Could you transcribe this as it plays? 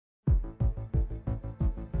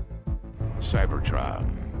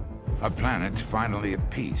Cybertron. A planet finally at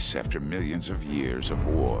peace after millions of years of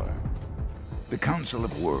war. The Council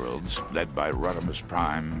of Worlds, led by Rodimus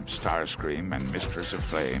Prime, Starscream, and Mistress of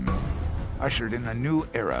Flame, ushered in a new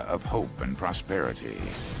era of hope and prosperity.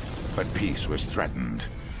 But peace was threatened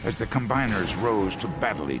as the Combiners rose to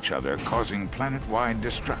battle each other, causing planet-wide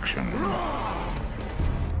destruction.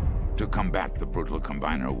 To combat the brutal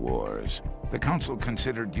Combiner wars, the Council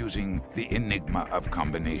considered using the Enigma of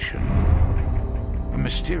Combination, a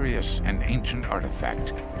mysterious and ancient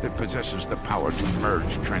artifact that possesses the power to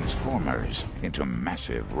merge Transformers into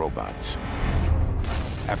massive robots.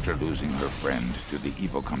 After losing her friend to the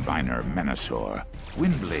evil Combiner Menasor,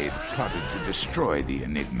 Windblade plotted to destroy the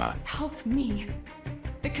Enigma. Help me.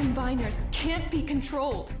 The Combiners can't be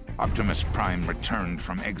controlled. Optimus Prime returned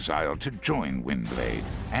from exile to join Windblade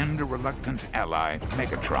and a reluctant ally,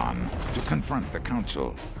 Megatron, to confront the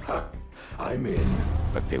Council. I'm in.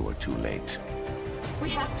 But they were too late.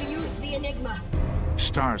 We have to use the Enigma.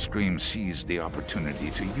 Starscream seized the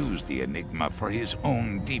opportunity to use the Enigma for his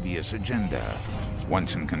own devious agenda.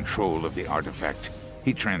 Once in control of the artifact,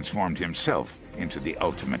 he transformed himself into the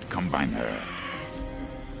ultimate Combiner.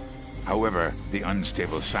 However, the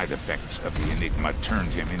unstable side effects of the Enigma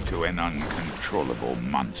turned him into an uncontrollable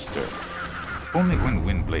monster. Only when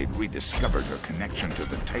Windblade rediscovered her connection to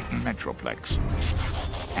the Titan Metroplex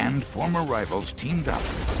and former rivals teamed up,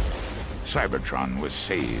 Cybertron was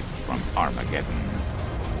saved from Armageddon.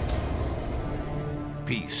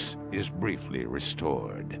 Peace is briefly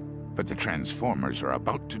restored, but the Transformers are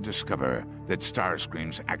about to discover that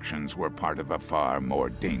Starscream's actions were part of a far more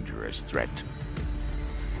dangerous threat.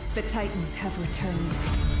 The Titans have returned.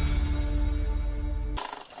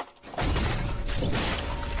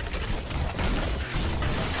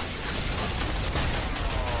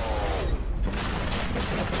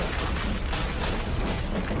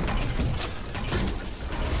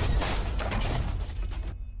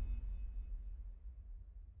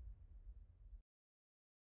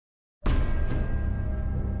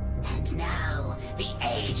 And now, the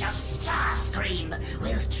age of Starscream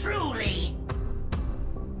will truly...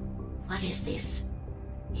 What is this?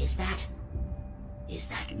 Is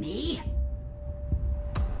that me?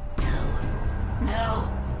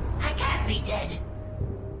 No, I can't be dead.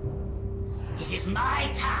 It is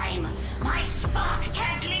my time. My spark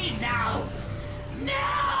can't leave now.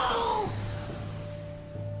 No!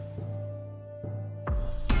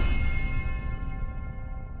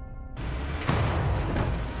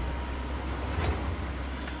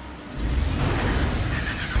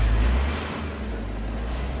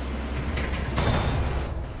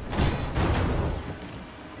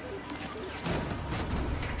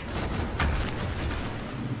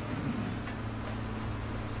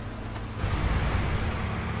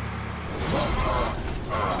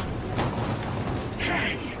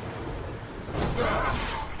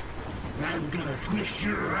 Twist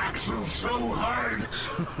your axle so hard.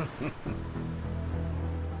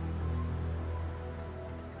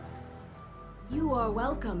 You are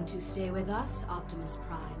welcome to stay with us, Optimus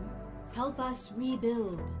Prime. Help us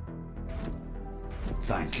rebuild.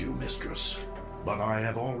 Thank you, Mistress. But I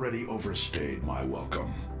have already overstayed my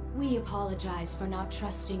welcome. We apologize for not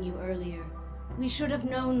trusting you earlier. We should have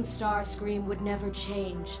known Starscream would never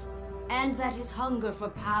change, and that his hunger for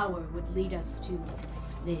power would lead us to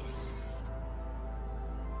this.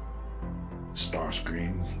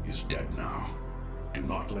 Starscream is dead now. Do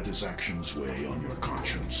not let his actions weigh on your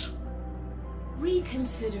conscience.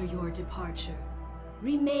 Reconsider your departure.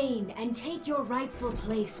 Remain and take your rightful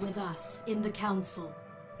place with us in the Council.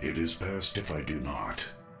 It is best if I do not.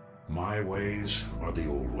 My ways are the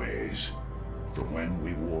old ways. From when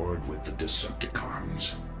we warred with the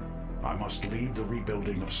Decepticons. I must lead the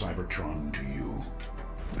rebuilding of Cybertron to you,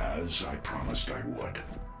 as I promised I would.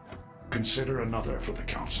 Consider another for the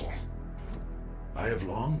Council. I have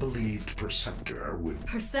long believed Perceptor would...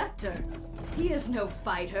 Perceptor? He is no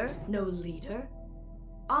fighter, no leader.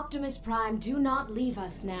 Optimus Prime, do not leave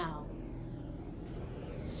us now.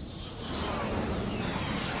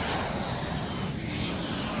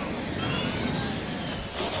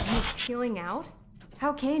 You're peeling out?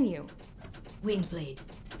 How can you? Windblade.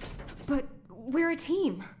 But we're a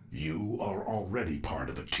team. You are already part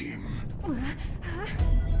of the team.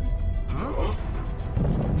 Huh?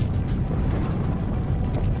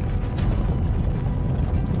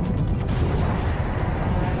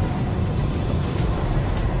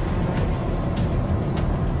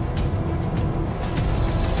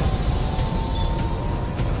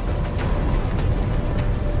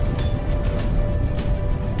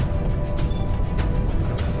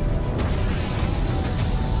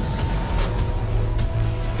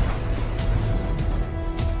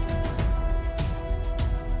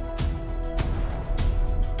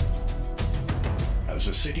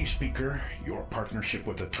 speaker, your partnership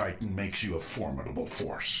with the Titan makes you a formidable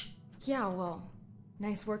force. Yeah, well,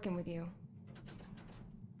 nice working with you.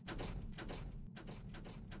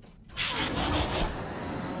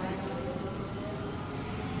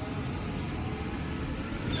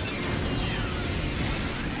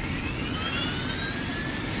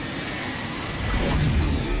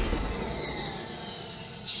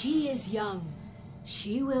 She is young.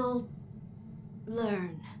 She will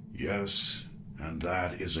learn. Yes, and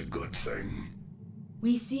that is a good thing.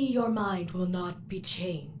 We see your mind will not be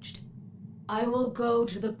changed. I will go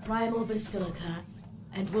to the Primal Basilica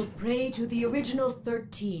and will pray to the original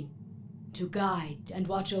 13 to guide and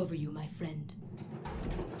watch over you, my friend.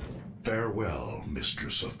 Farewell,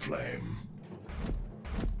 Mistress of Flame.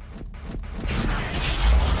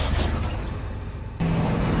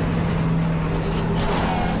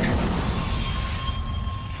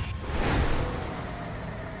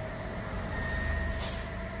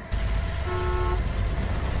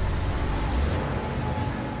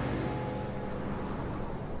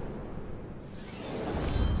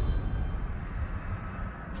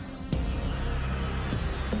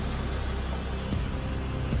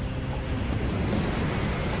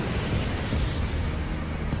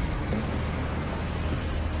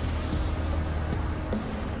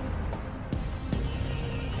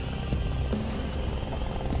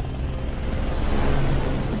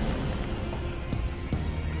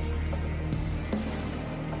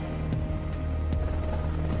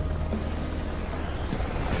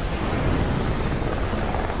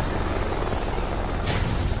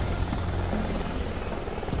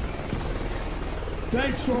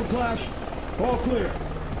 Thanks, Stormclash. All clear.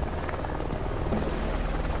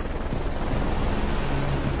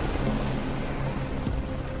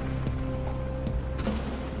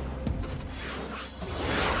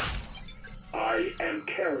 I am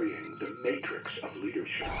carrying the matrix of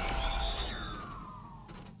leadership.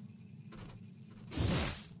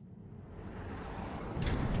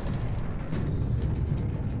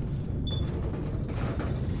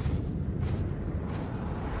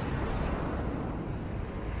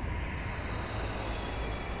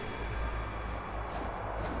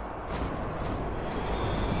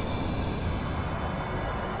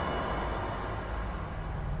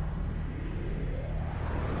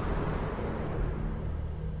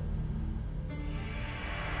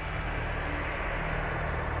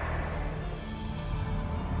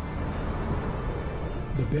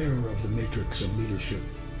 The bearer of the Matrix of Leadership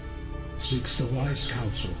seeks the wise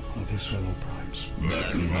counsel of his fellow primes.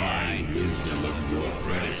 The combined wisdom of your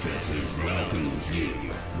predecessors welcomes you,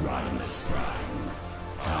 Rodimus Prime.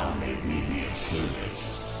 How may we be of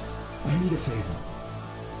service? I need a favor.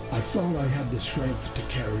 I thought I had the strength to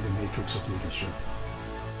carry the Matrix of Leadership,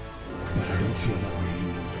 but I don't feel that way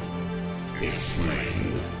anymore.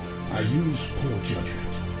 Explain. I used poor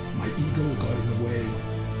judgment. My ego got in the way.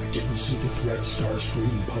 I didn't see the threat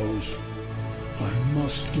Starscream posed. I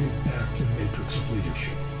must give back the Matrix of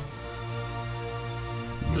Leadership.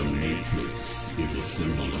 The Matrix is a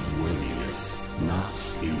symbol of worthiness, not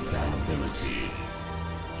infallibility.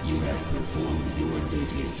 You have performed your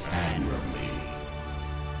duties admirably.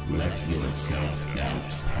 Let your self-doubt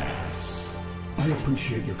pass. I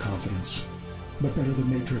appreciate your confidence, but better the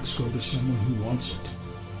Matrix go to someone who wants it.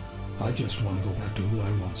 I just want to go back to who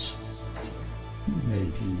I was.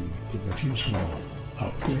 Maybe with a few small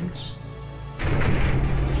upgrades?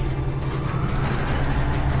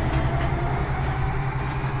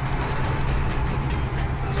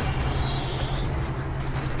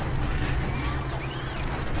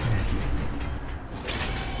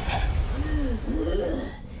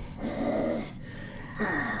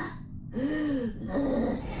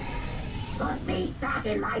 Put me back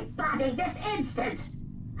in my body this instant!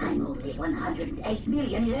 I'm only 108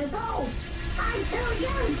 million years old! I'm too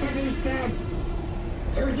young to be dead!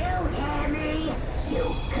 Do you hear me, you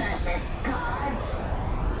cursed gods?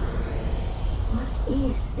 What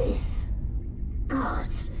is this?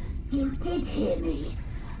 Gods, you did hear me.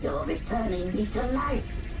 You're returning me to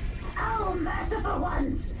life. Oh, merciful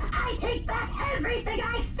ones! I take back everything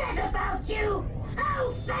I said about you!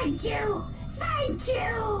 Oh, thank you! Thank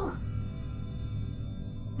you!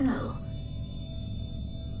 No.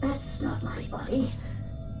 That's not my body.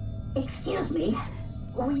 Excuse me.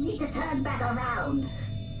 We need to turn back around.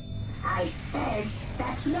 I said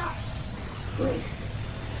that's not... Wait.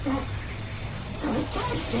 That's... Oh, it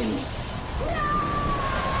can't be. No!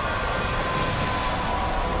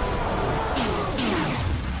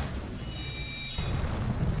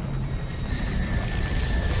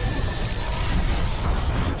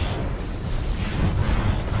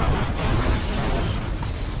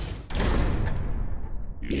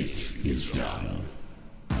 It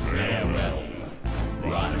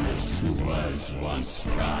who was once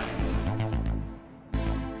Prime.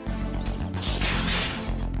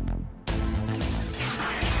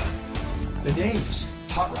 The name's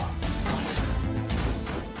Hot Rod.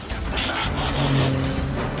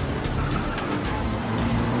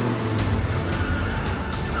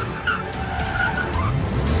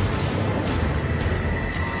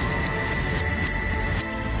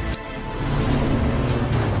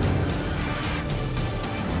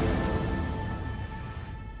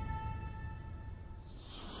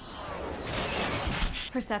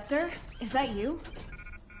 Perceptor? Is that you?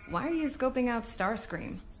 Why are you scoping out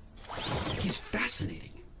Starscream? He's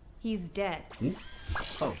fascinating. He's dead.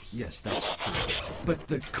 Oh, yes, that's true. But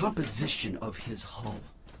the composition of his hull,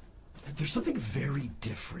 there's something very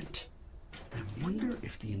different. I wonder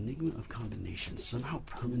if the enigma of combination somehow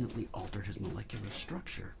permanently altered his molecular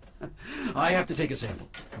structure. I have to take a sample.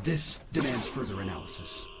 This demands further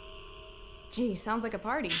analysis. Gee, sounds like a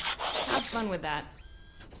party. Have fun with that.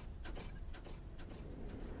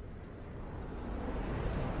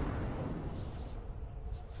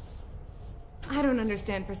 I don't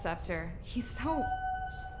understand Perceptor. He's so...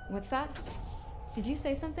 What's that? Did you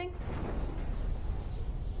say something?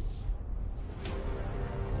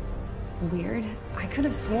 Weird. I could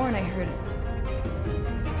have sworn I heard it.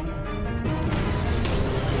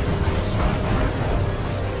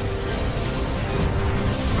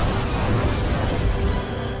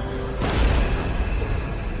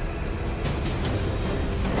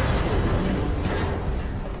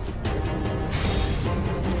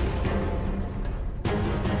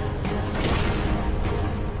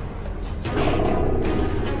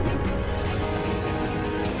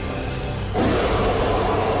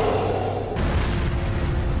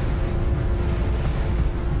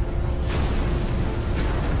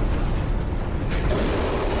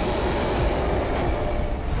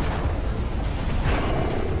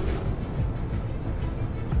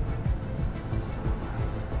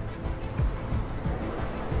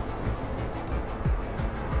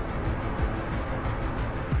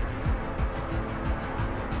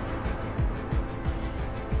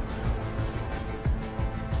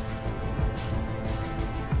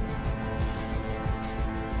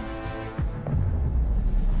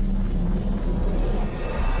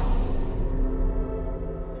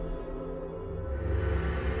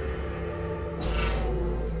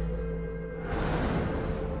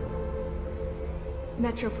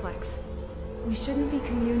 Metroplex. We shouldn't be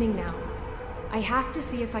communing now. I have to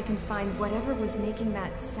see if I can find whatever was making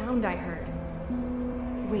that sound I heard.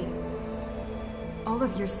 Wait. All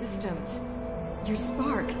of your systems. Your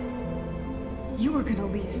spark. You were gonna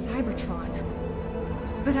leave Cybertron.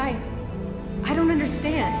 But I don't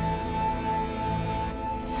understand.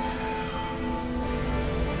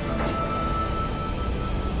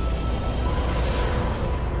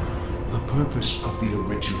 The purpose of the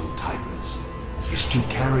original Titans is to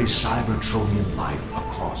carry Cybertronian life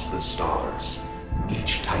across the stars.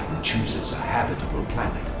 Each Titan chooses a habitable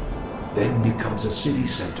planet, then becomes a city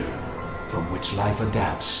center from which life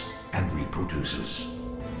adapts and reproduces.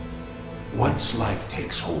 Once life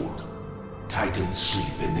takes hold, Titans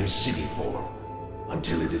sleep in their city form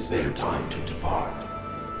until it is their time to depart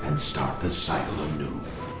and start the cycle anew.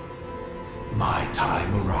 My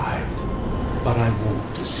time arrived, but I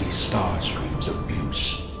woke to see Starscream's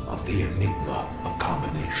abuse of the enigma of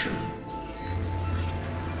combination.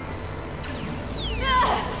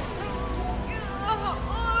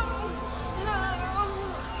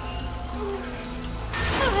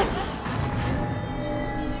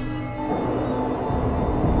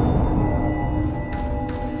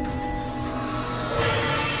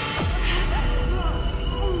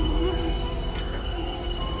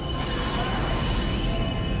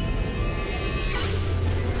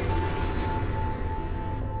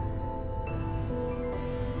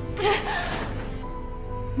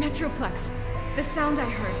 Metroplex. The sound I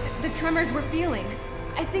heard, the tremors we're feeling.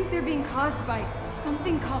 I think they're being caused by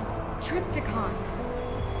something called Trypticon.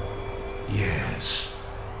 Yes,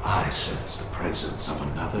 I sense the presence of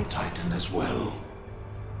another Titan as well.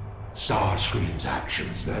 Starscream's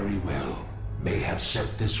actions very well may have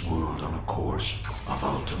set this world on a course of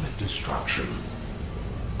ultimate destruction.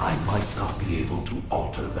 I might not be able to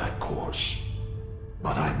alter that course,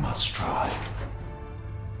 but I must try.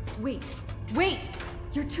 Wait!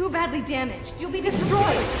 You're too badly damaged. You'll be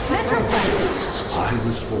destroyed! Metroplex! I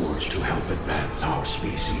was forged to help advance our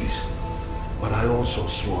species, but I also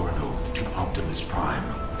swore an oath to Optimus Prime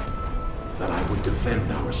that I would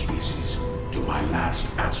defend our species to my last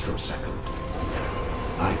astrosecond.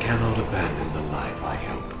 I cannot abandon the life I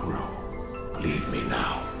helped grow. Leave me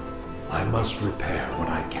now. I must repair what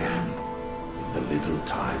I can in the little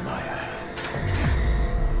time I had.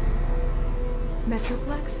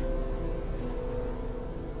 Metroplex?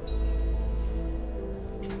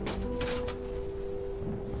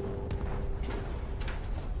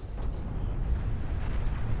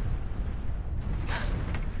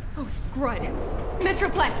 Oh, scrud!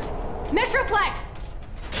 Metroplex! Metroplex!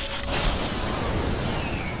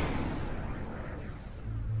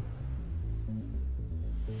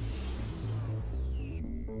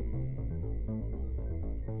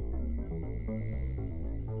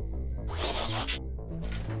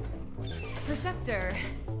 Perceptor.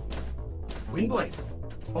 Windblade!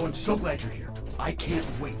 Oh, I'm so glad you're here. I can't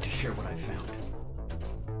wait to share what I've found.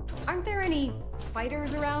 Aren't there any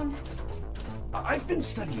fighters around? I've been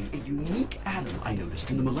studying a unique atom I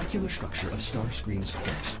noticed in the molecular structure of Starscream's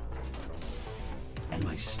corpse. And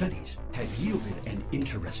my studies have yielded an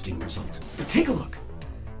interesting result. Take a look!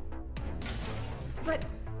 But...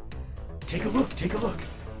 Take a look, take a look!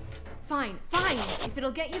 Fine, fine, if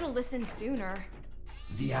it'll get you to listen sooner.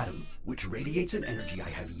 The atom, which radiates an energy I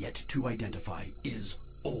have yet to identify, is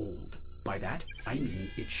old. By that, I mean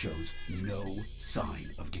it shows no sign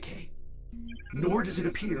of decay. Nor does it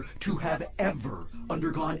appear to have ever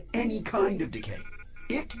undergone any kind of decay.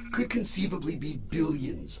 It could conceivably be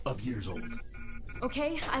billions of years old.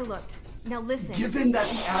 Okay, I looked. Now listen. Given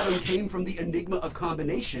that the atom came from the enigma of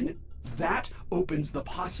combination, that opens the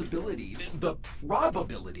possibility, the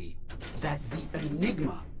probability, that the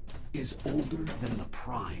enigma is older than the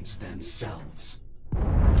primes themselves.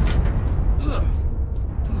 Ugh.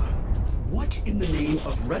 What in the name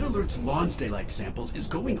of Red Alert's Lonsdaylight samples is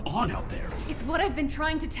going on out there? It's what I've been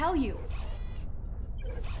trying to tell you.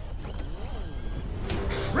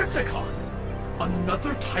 Trypticon!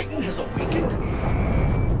 Another Titan has awakened?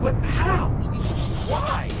 But how?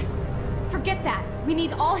 Why? Forget that. We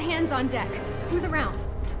need all hands on deck. Who's around?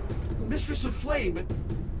 Mistress of Flame, but...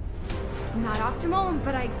 Not optimal,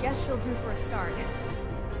 but I guess she'll do for a start.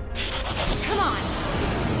 Come on!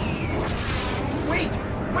 Wait!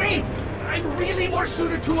 Wait! I'm really more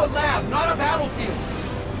suited to a lab, not a battlefield!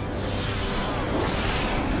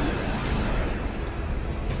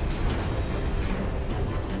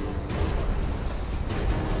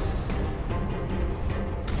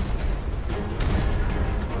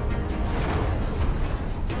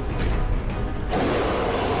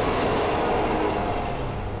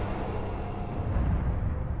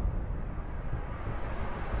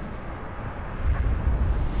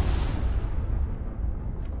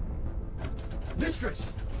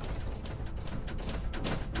 Mistress!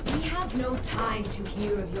 We have no time to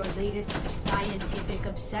hear of your latest scientific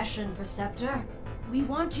obsession, Perceptor. We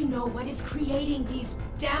want to know what is creating these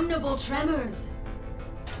damnable tremors.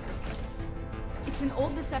 It's an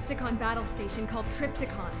old Decepticon battle station called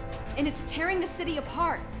Trypticon, and it's tearing the city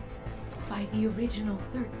apart. By the original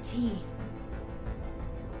 13.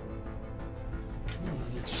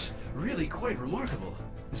 It's really quite remarkable.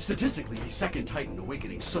 Statistically, a second Titan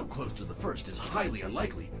awakening so close to the first is highly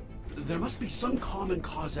unlikely. There must be some common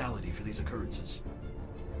causality for these occurrences.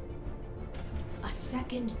 A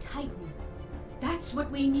second Titan. That's what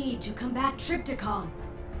we need to combat Trypticon.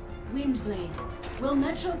 Windblade, will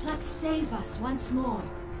Metroplex save us once more?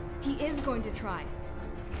 He is going to try.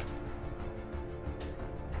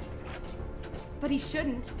 But he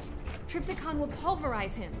shouldn't. Trypticon will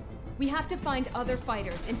pulverize him. We have to find other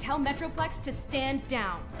fighters and tell Metroplex to stand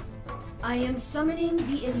down. I am summoning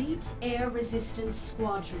the Elite Air Resistance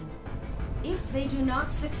Squadron. If they do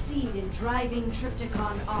not succeed in driving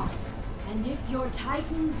Trypticon off, and if your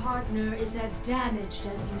Titan partner is as damaged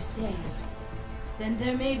as you say, then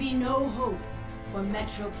there may be no hope for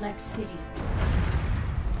Metroplex City.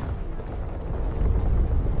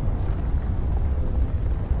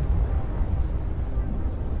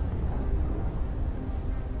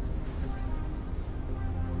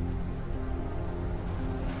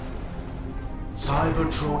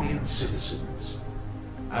 Cybertronian citizens,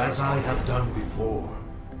 as I have done before,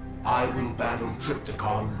 I will battle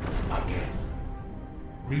Trypticon again.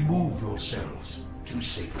 Remove yourselves to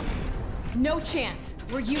safety. No chance.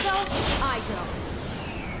 Where you go, I go.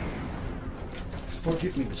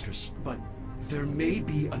 Forgive me, Mistress, but there may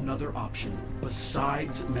be another option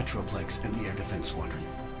besides Metroplex and the Air Defense Squadron.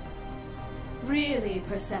 Really,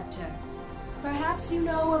 Perceptor? Perhaps you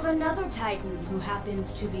know of another Titan who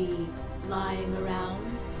happens to be lying around?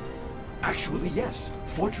 Actually, yes.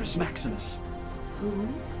 Fortress Maximus. Who?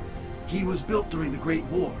 He was built during the Great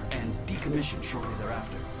War and decommissioned shortly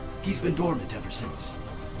thereafter. He's been dormant ever since.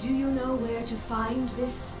 Do you know where to find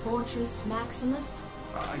this Fortress Maximus?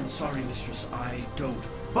 I'm sorry, Mistress, I don't.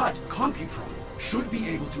 But Computron should be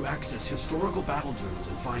able to access historical battle journals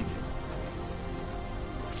and find him.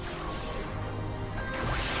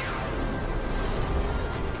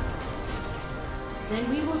 Then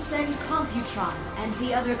we will send Computron and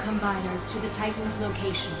the other combiners to the Titan's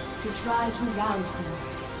location to try to rouse him.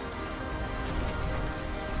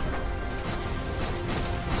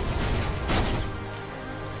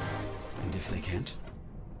 And if they can't?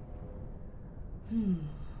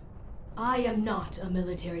 I am not a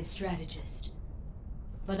military strategist,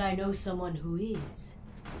 but I know someone who is.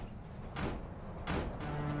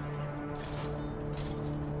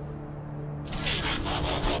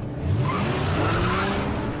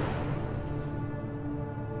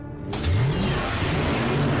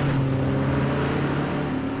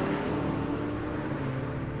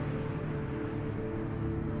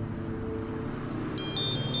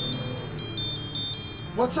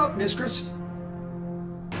 What's up, mistress?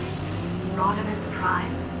 Rodimus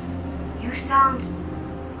Prime, you sound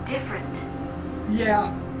different.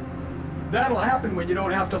 Yeah. That'll happen when you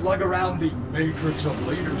don't have to lug around the matrix of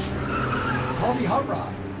leadership. Call me Hot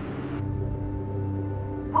Rod.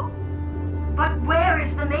 But where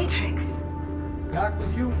is the Matrix? Back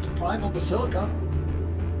with you at the Primal Basilica.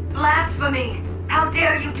 Blasphemy! How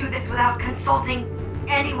dare you do this without consulting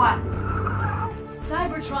anyone?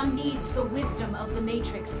 Cybertron needs the wisdom of the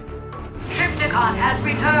Matrix. Trypticon has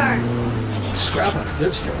returned! Scrap on a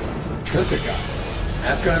dipstick. Trypticon.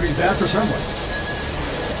 That's gonna be bad for someone.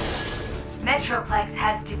 Metroplex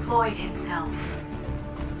has deployed himself.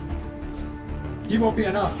 He won't be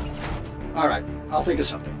enough. Alright, I'll think of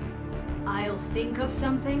something. I'll think of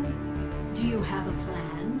something? Do you have a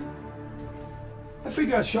plan? I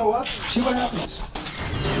figure I'll show up, see what happens.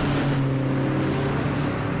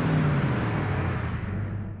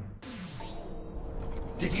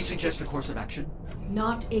 Did he suggest a course of action?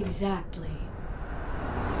 Not exactly.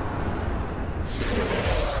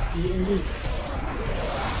 The elites.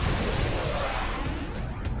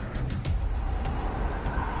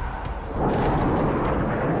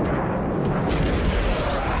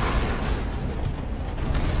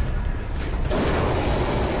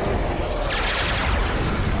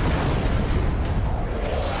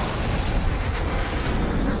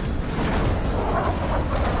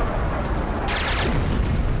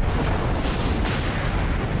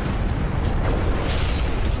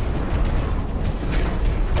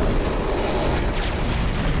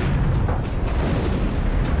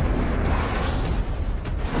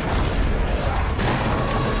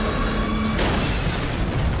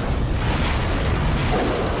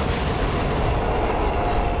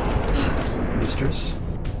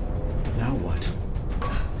 Now what?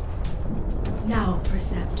 Now,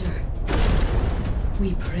 Preceptor,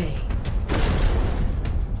 we pray.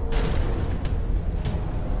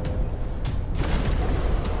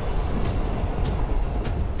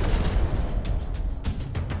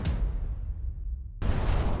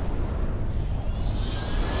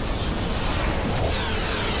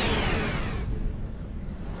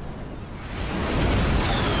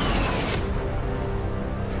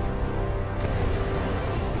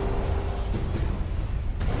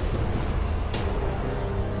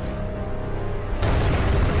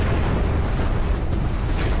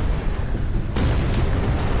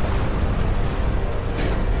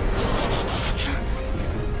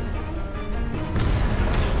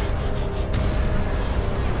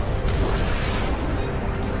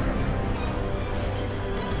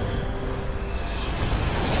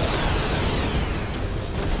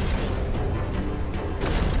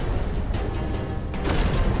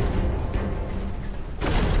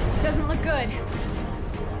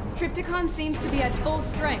 Trypticon seems to be at full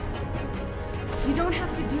strength. You don't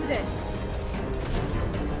have to do this.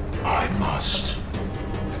 I must.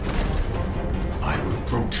 I will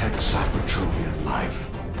protect Cybertronian life,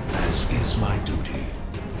 as is my duty.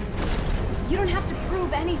 You don't have to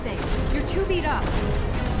prove anything. You're too beat up.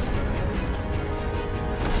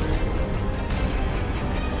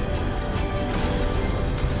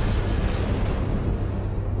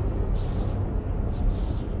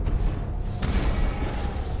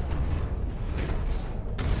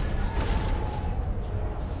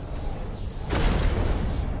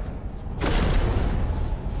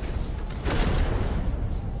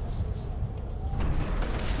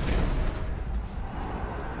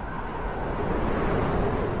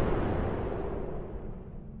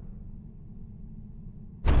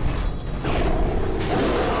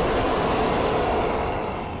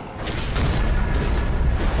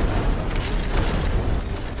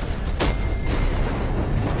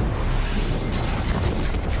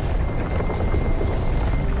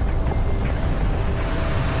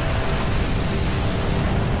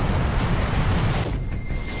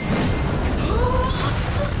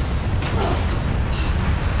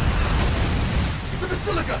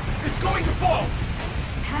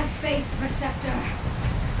 Have faith, Preceptor.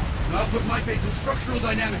 I'll put my faith in structural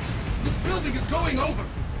dynamics. This building is going over.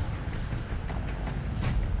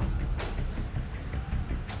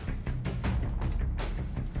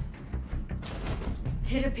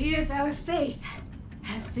 It appears our faith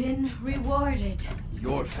has been rewarded.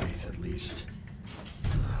 Your faith, at least.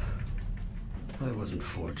 I wasn't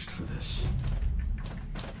forged for this.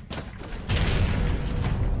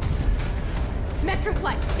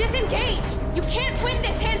 Metroplex, disengage! You can't win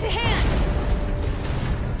this hand-to-hand!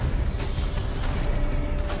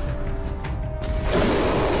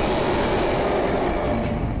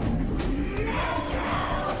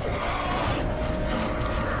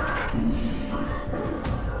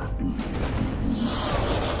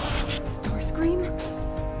 Starscream?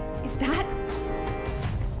 Is that...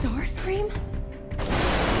 Starscream?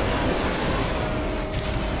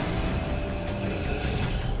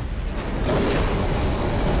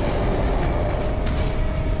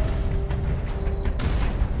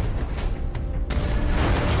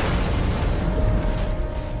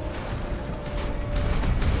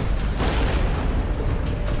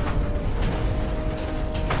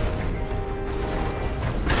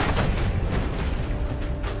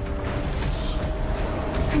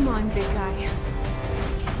 Come on, big guy.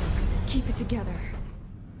 Keep it together.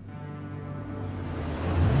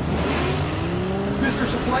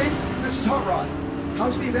 Mistress of Flame, this is Hot Rod.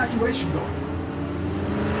 How's the evacuation going?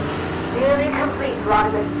 Nearly complete,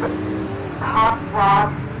 Rodimus. Hot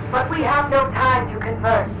Rod, but we have no time to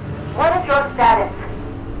converse. What is your status?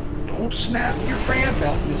 Don't snap your fan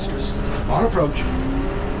belt, Mistress. On approach.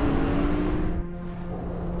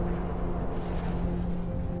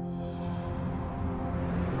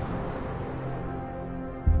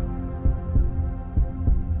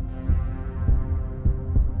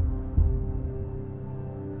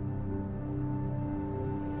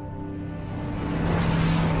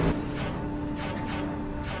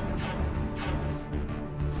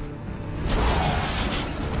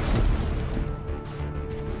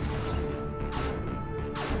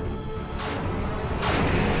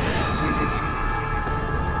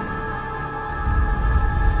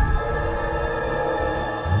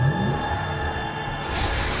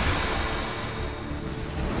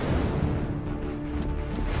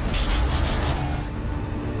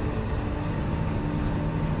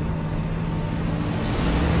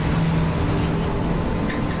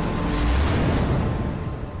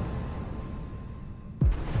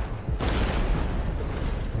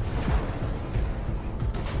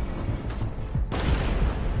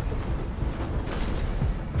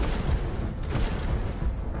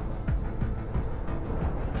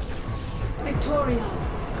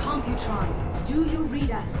 Computron, do you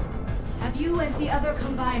read us? Have you and the other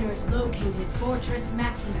combiners located Fortress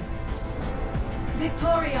Maximus?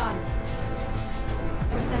 Victorion!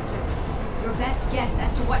 Preceptor, your best guess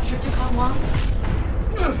as to what Trypticon wants?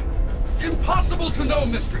 Impossible to know,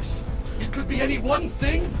 Mistress! It could be any one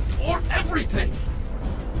thing, or everything!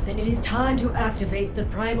 Then it is time to activate the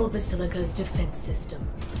Primal Basilica's defense system.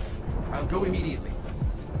 I'll go immediately.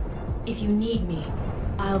 If you need me,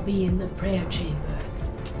 I'll be in the prayer chamber.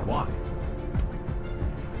 Why?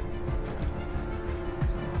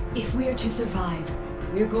 If we're to survive,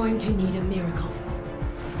 we're going to need a miracle.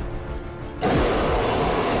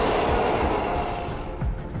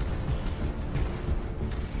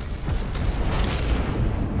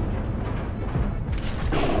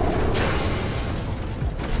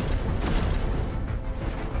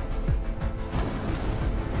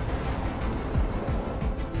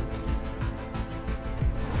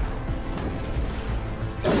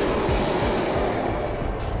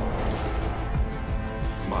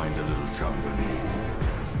 Mind a little company.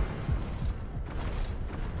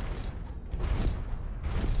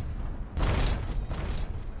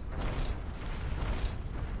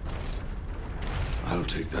 I'll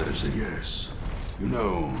take that as a yes. You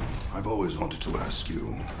know, I've always wanted to ask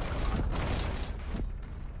you.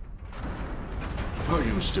 Are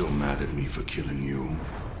you still mad at me for killing you?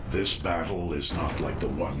 This battle is not like the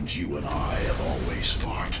ones you and I have always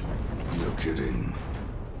fought. You're kidding.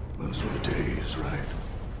 Those were the days, right?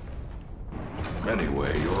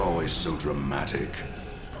 Anyway, you're always so dramatic.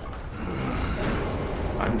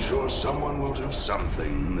 I'm sure someone will do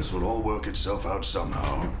something, and this will all work itself out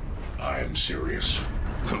somehow. I am serious.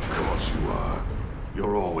 Of course you are.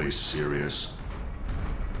 You're always serious.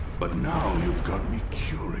 But now you've got me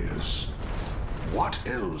curious. What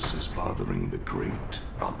else is bothering the great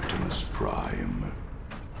Optimus Prime?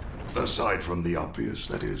 Aside from the obvious,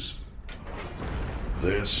 that is.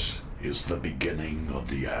 This is the beginning of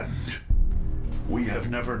the end. We have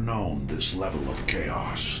never known this level of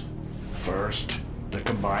chaos. First, The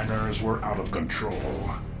Combiners were out of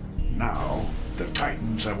control. Now, the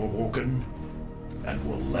Titans have awoken and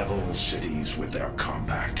will level cities with their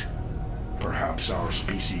combat. Perhaps our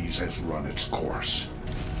species has run its course.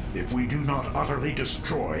 If we do not utterly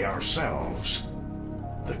destroy ourselves,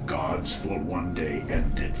 the gods will one day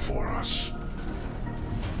end it for us.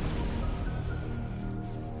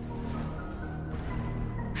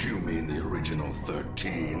 You mean the original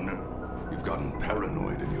 13? You've gotten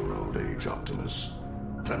paranoid in your old age, Optimus.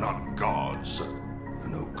 They're not gods. They're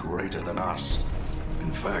no greater than us.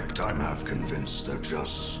 In fact, I'm half convinced they're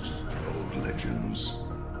just old legends.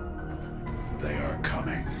 They are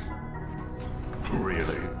coming.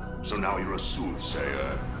 Really? So now you're a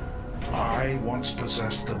soothsayer? I once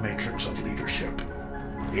possessed the matrix of leadership.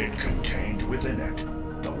 It contained within it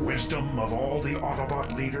the wisdom of all the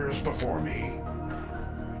Autobot leaders before me.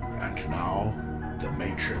 And now, the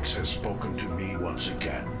matrix has spoken to me once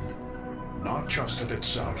again. Not just of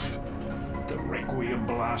itself. The Requiem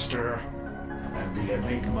Blaster and the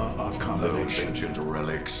Enigma of Combination. Those ancient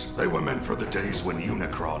relics. They were meant for the days when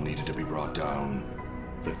Unicron needed to be brought down.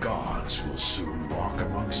 The gods will soon walk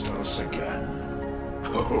amongst us again.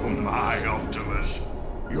 Oh my, Optimus.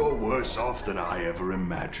 You're worse off than I ever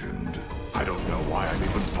imagined. I don't know why I'm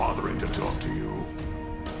even bothering to talk to you.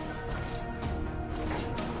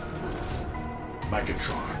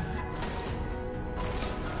 Megatron.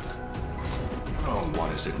 Oh,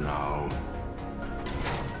 what is it now?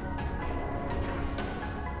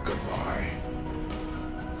 Goodbye.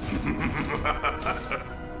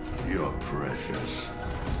 You're precious.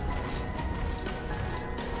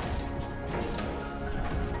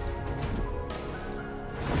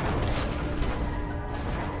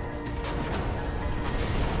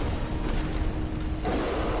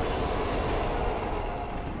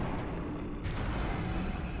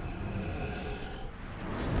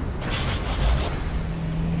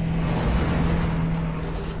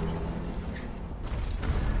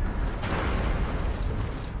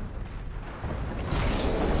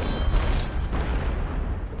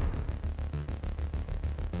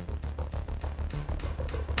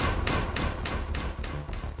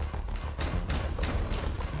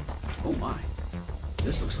 Oh my.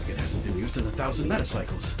 This looks like it hasn't been used in 1,000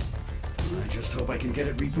 metacycles. I just hope I can get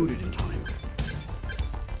it rebooted in time.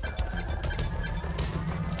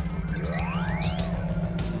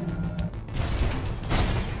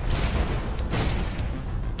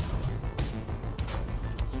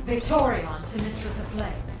 Victorion to Mistress of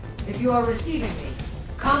Flame. If you are receiving me,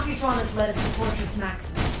 Computron has led us to Fortress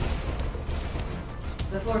Maximus.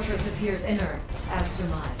 The fortress appears inert, as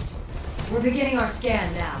surmised. We're beginning our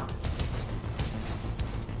scan now.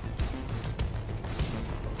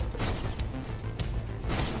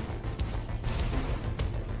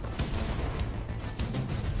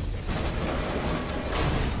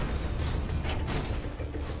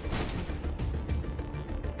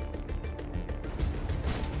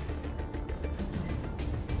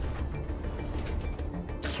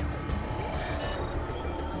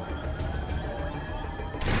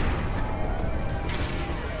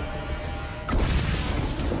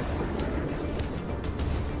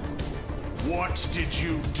 What did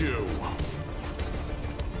you do?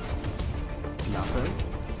 Nothing.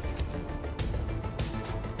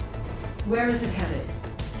 Where is it headed?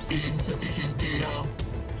 Insufficient data.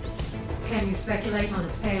 Can you speculate on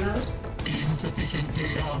its payload? Insufficient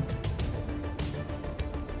data.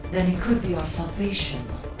 Then it could be our salvation.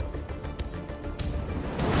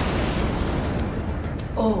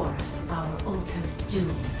 Or our ultimate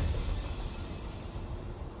doom.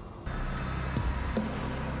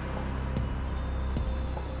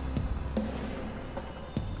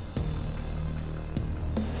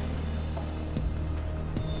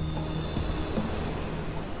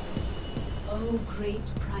 O great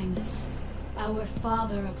Primus, our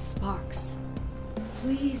Father of Sparks,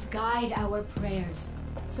 please guide our prayers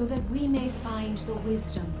so that we may find the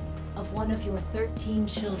wisdom of one of your 13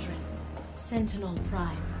 children, Sentinel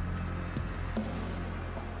Prime.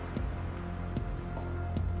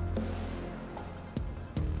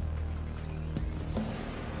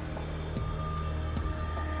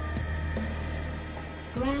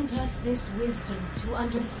 Grant us this wisdom to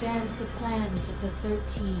understand the plans of the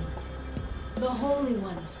 13, the holy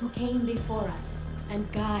ones who came before us, and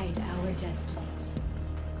guide our destinies.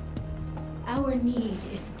 Our need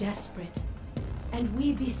is desperate, and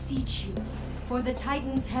we beseech you, for the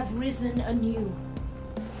Titans have risen anew,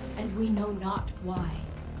 and we know not why.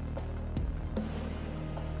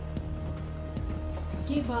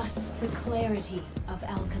 Give us the clarity of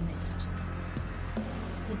Alchemist,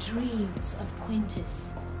 the dreams of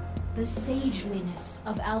Quintus, the sageliness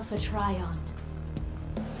of Alpha Trion,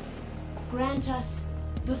 grant us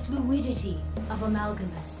the fluidity of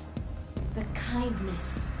Amalgamus, the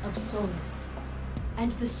kindness of Solus,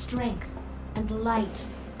 and the strength and light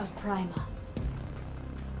of Prima,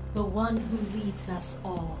 the one who leads us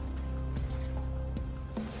all.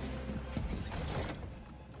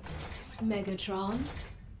 Megatron?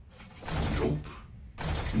 Nope.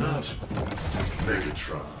 Not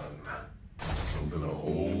Megatron. Something a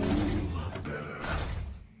whole lot better.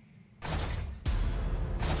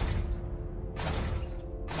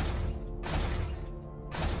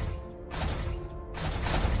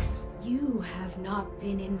 You have not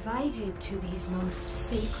been invited to these most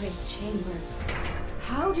sacred chambers.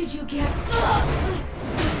 How did you get...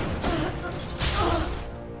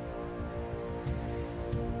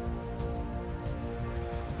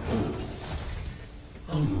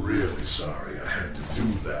 I'm really sorry I had to do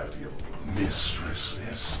that, your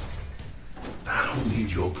mistressness. I don't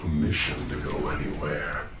need your permission to go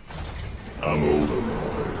anywhere. I'm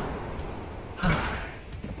Overlord. Hi.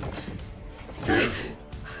 Careful.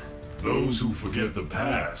 Those who forget the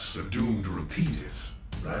past are doomed to repeat it,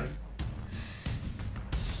 right?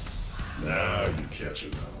 Now you catch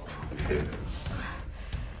it up. Yes.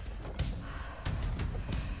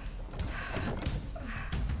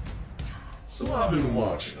 So I've been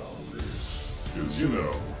watching all this, because, you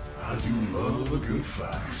know, I do love a good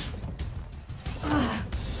fight.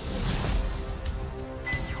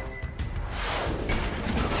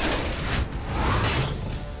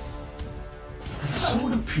 And so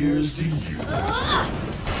it appears to you.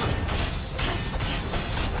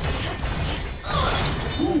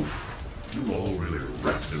 Oof, you all really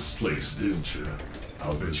wrecked this place, didn't you?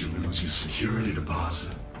 I'll bet you lose your security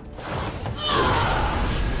deposit.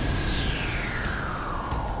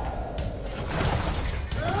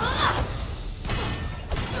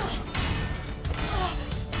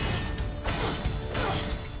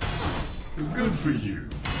 Good for you.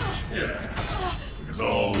 Yeah. Because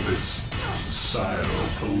all this societal,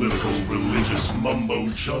 political, religious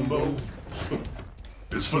mumbo-jumbo,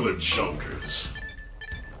 it's for the junkers.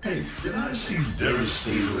 Hey, did I see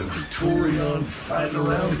Devastator and Victorion fighting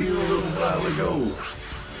around here a little while ago?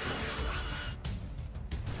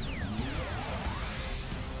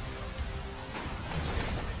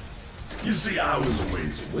 You see, I was a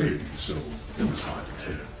ways away, so it was hard to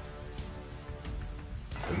tell.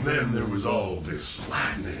 And then there was all this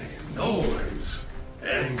lightning and noise.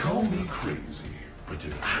 And call me crazy, but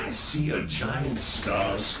did I see a giant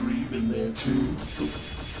Starscream in there too?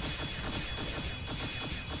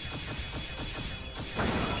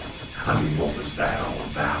 I mean, what was that all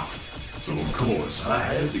about? So of course, I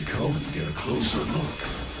had to come and get a closer look.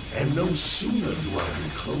 And no sooner do I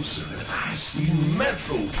get closer than I see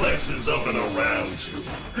Metroplexes up and around too.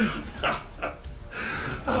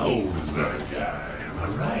 How old is that guy, am I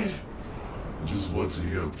right? Just what's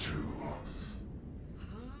he up to?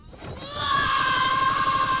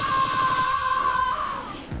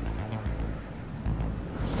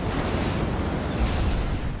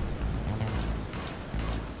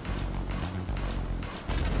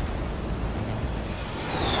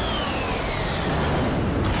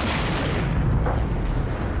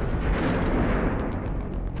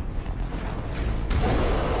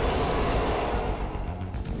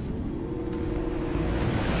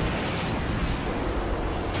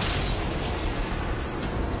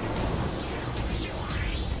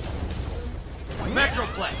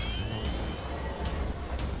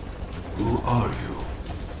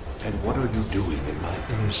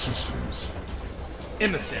 Systems.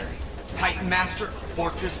 Emissary, Titan Master,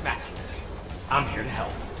 Fortress Maximus. I'm here to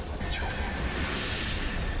help.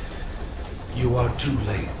 You are too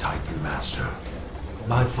late, Titan Master.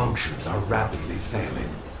 My functions are rapidly failing.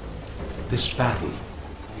 This battle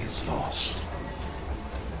is lost.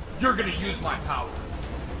 You're gonna use my power.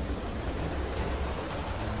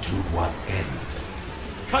 To what end?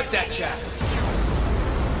 Cut that chatter.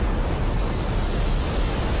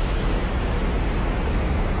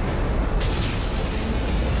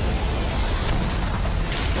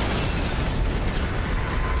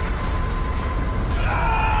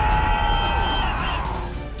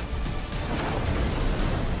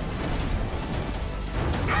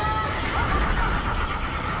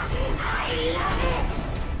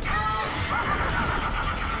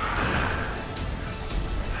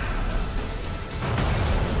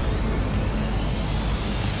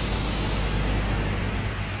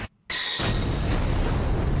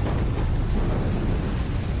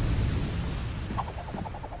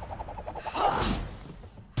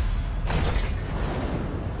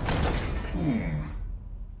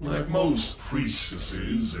 Like most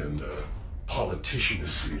priestesses and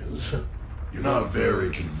politicianesses, You're not very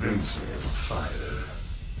convincing as a fighter.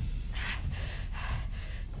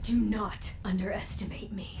 Do not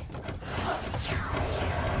underestimate me.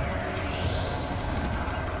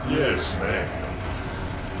 Yes, ma'am.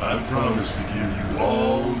 I promise to give you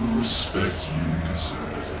all the respect you deserve.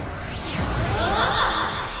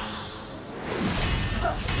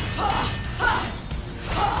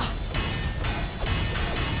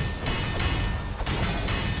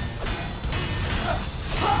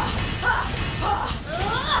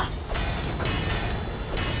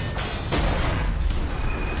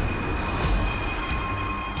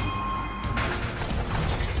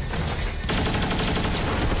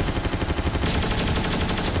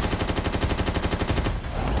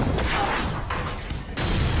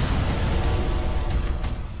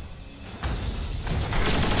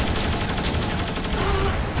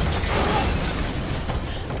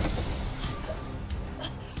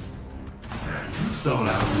 Thought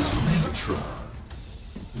I was Megatron.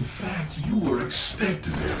 In fact, you were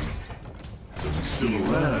expecting him. So he's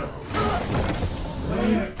still around.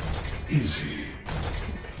 Where is he?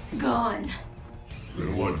 Gone.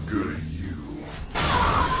 Then what good are you?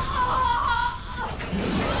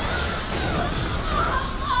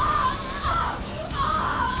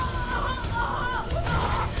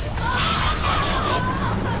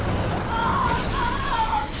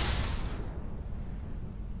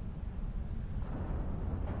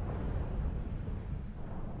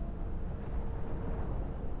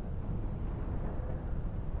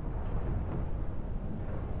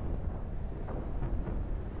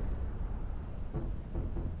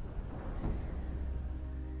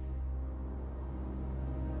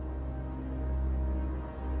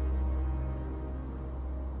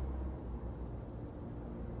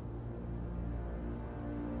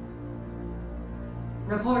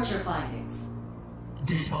 Report your findings.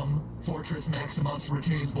 Datum, Fortress Maximus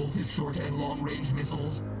retains both his short and long-range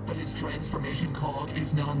missiles, but his transformation cog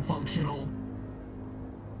is non-functional.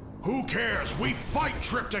 Who cares? We fight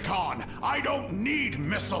Trypticon! I don't need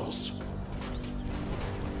missiles!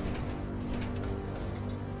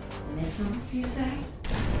 Missiles, you say?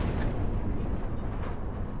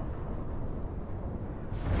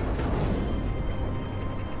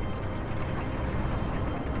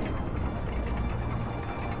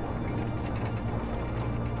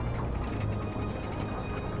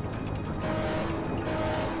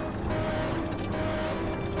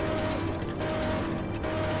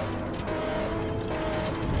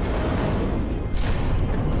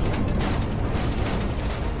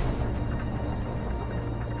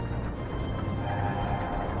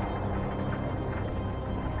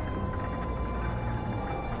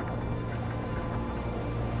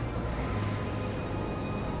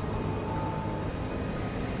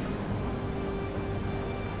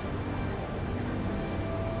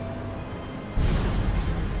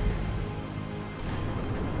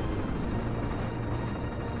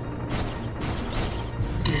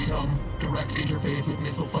 Direct interface with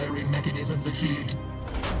missile firing mechanisms achieved.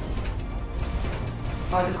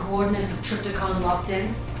 Are the coordinates of Trypticon locked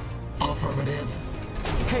in? Affirmative.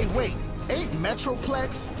 Hey, wait. Ain't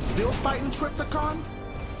Metroplex still fighting Trypticon?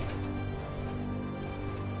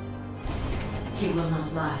 He will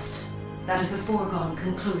not last. That is a foregone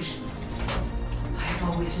conclusion. I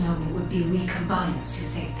have always known it would be we combiners who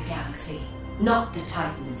saved the galaxy, not the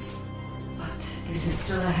Titans. But this is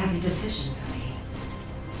still a heavy decision for me.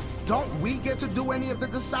 Don't we get to do any of the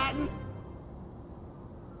deciding?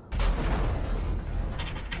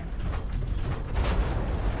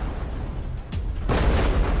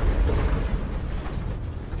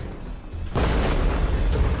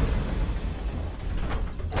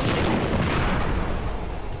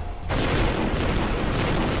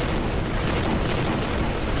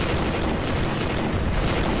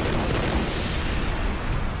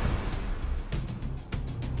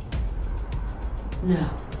 No.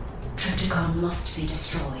 Trypticon must be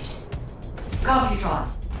destroyed. Computron,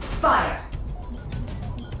 fire!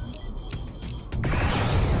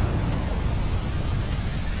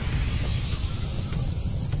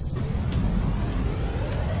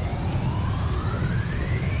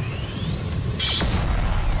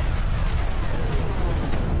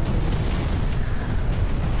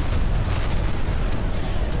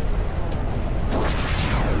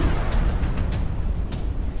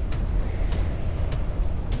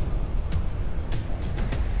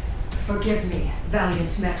 Forgive me, valiant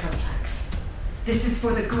Metroplex. This is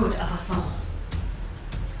for the good of us all.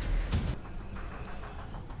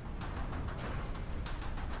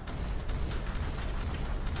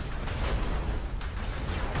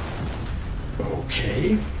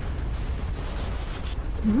 Okay.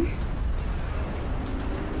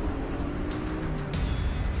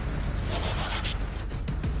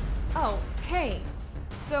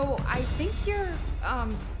 So, I think you're,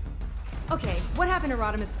 okay, what happened to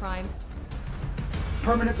Rodimus Prime?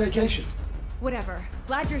 Permanent vacation. Whatever.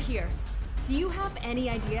 Glad you're here. Do you have any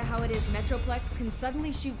idea how it is Metroplex can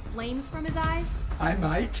suddenly shoot flames from his eyes? I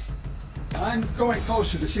might. I'm going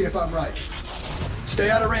closer to see if I'm right. Stay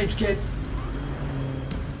out of range, kid.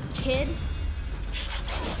 Kid?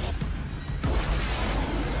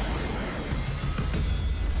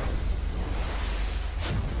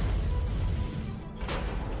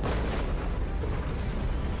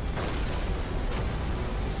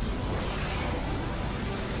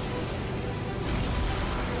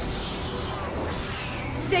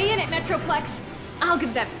 Stay in it, Metroplex! I'll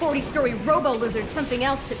give that 40-story robo-lizard something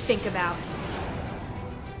else to think about.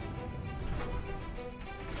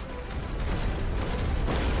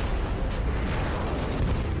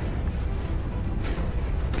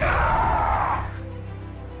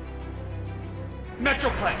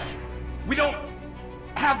 Metroplex, we don't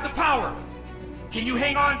have the power. Can you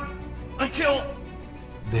hang on until...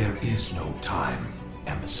 There is no time,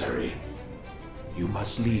 emissary. You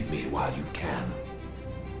must leave me while you can.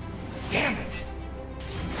 Damn it!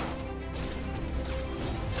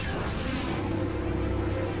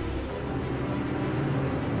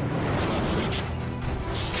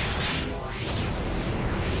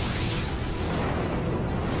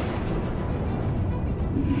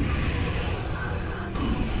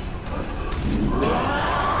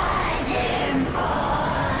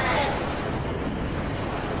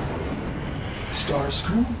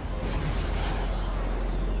 Starscream?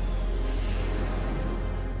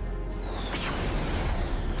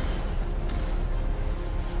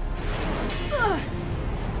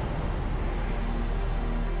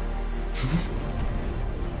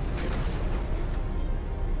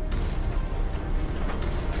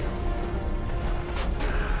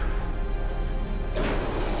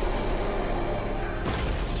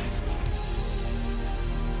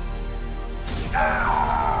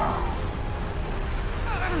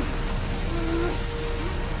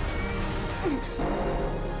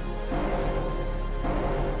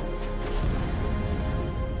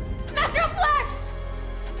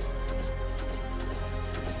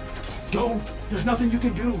 Go! There's nothing you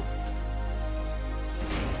can do!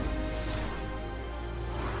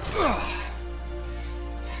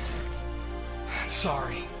 I'm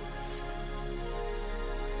sorry.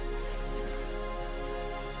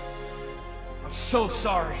 I'm so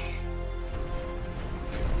sorry.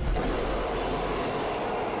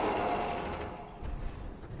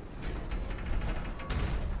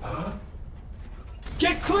 Huh?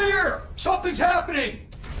 Get clear! Something's happening!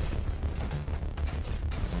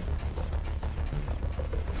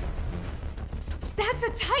 That's a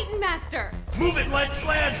Titan Master! Move it, Lead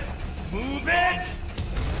Sled! Move it!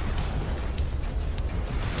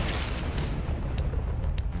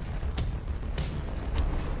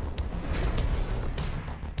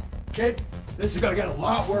 Kid, this is gonna get a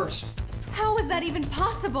lot worse. How is that even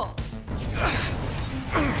possible?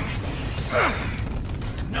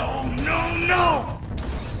 No, no, no!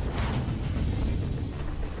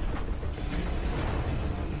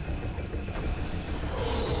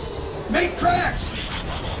 Make tracks!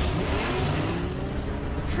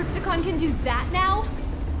 Trypticon can do that now?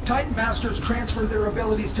 Titan Masters transfer their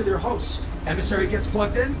abilities to their hosts. Emissary gets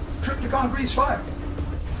plugged in, Trypticon breathes fire.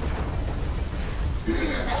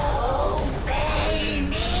 Obey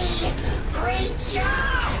me, creature!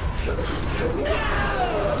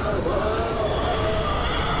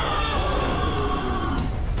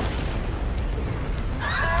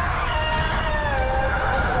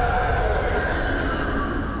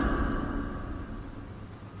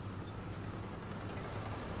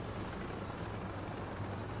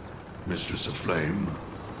 Mistress of Flame,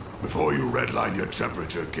 before you redline your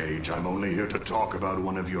temperature gauge, I'm only here to talk about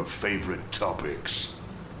one of your favorite topics.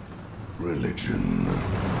 Religion.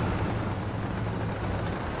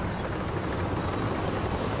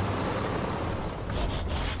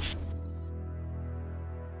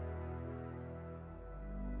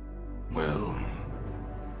 Well,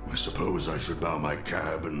 I suppose I should bow my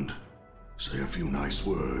cab and say a few nice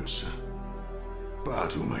words.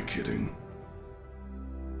 But who am I kidding?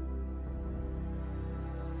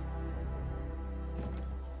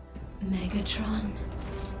 Megatron?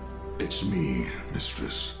 It's me,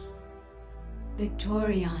 Mistress.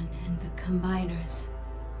 Victorion and the Combiners.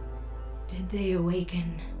 Did they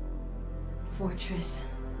awaken Fortress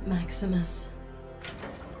Maximus?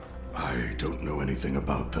 I don't know anything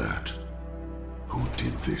about that. Who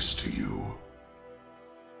did this to you?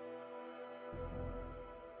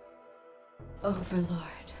 Overlord.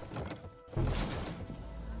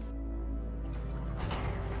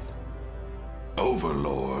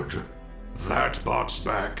 Overlord. That bot's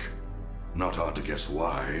back. Not hard to guess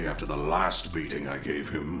why, after the last beating I gave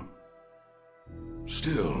him.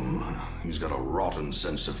 Still, he's got a rotten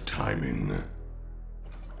sense of timing.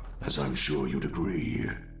 As I'm sure you'd agree.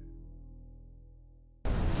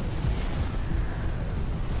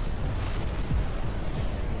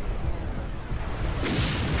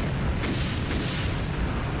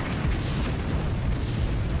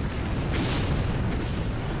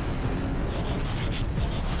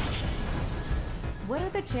 What are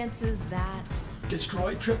the chances that...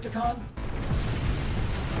 Destroyed Trypticon?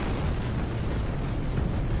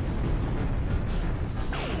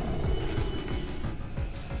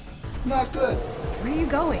 Not good. Where are you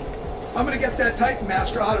going? I'm gonna get that Titan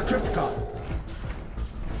Master out of Trypticon.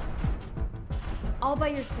 All by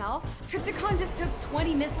yourself? Trypticon just took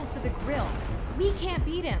 20 missiles to the grill. We can't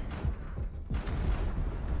beat him.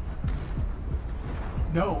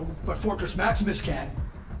 No, but Fortress Maximus can.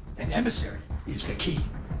 An emissary is the key.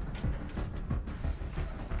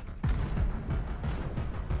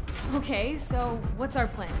 Okay, so what's our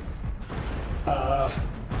plan?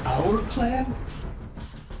 Our plan?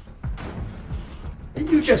 And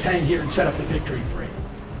you just hang here and set up the victory parade.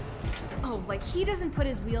 Oh, like he doesn't put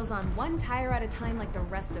his wheels on one tire at a time like the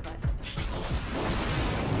rest of us.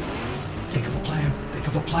 Think of a plan. Think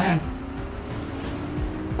of a plan.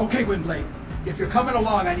 Okay, Windblade. If you're coming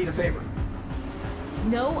along, I need a favor.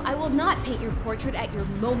 No, I will not paint your portrait at your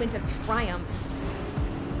moment of triumph.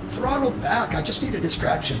 Throttle back. I just need a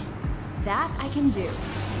distraction. That I can do.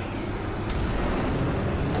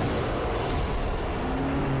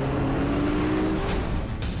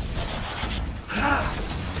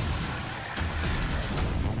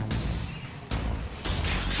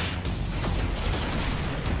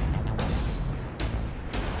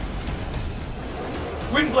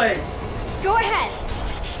 Windblade! Go ahead!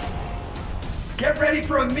 Get ready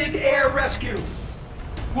for a mid-air rescue.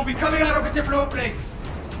 We'll be coming out of a different opening.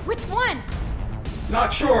 Which one?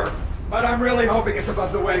 Not sure, but I'm really hoping it's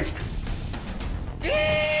above the waist.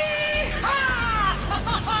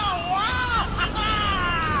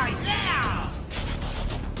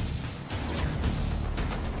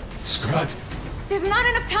 Scrud. There's not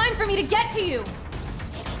enough time for me to get to you!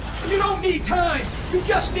 You don't need time! You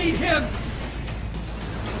just need him!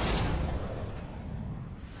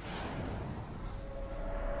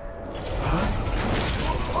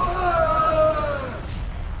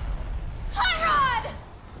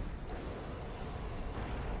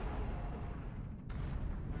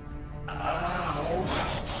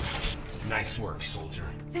 Nice work, soldier.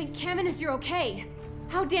 Thank Caminus you're okay.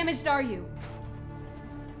 How damaged are you?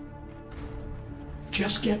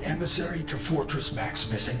 Just get emissary to Fortress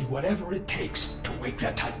Maximus and do whatever it takes to wake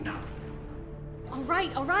that Titan up. All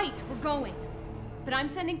right, we're going. But I'm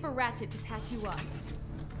sending for Ratchet to patch you up.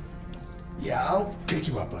 Yeah, I'll take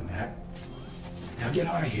you up on that. Now get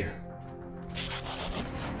out of here.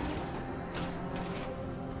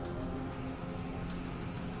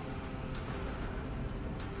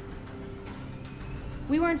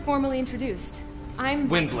 We weren't formally introduced. I'm...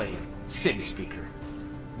 Windblade, City Speaker.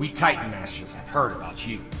 We Titan Masters have heard about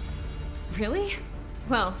you. Really?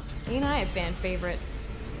 Well, ain't I a fan favorite?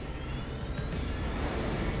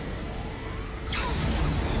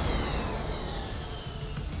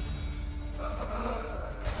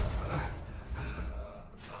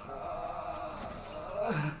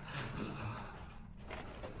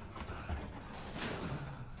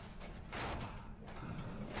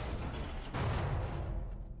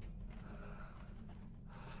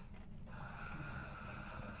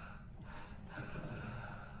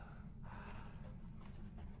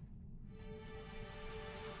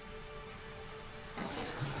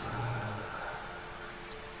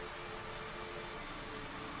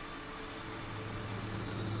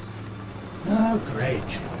 Oh,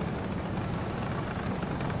 great.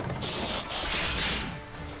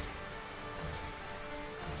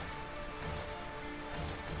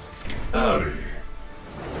 Howdy.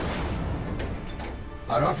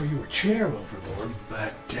 I'd offer you a chair, Overlord,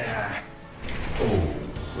 but, Oh,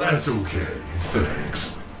 that's okay.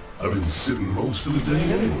 Thanks. I've been sitting most of the day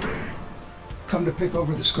anyway. come to pick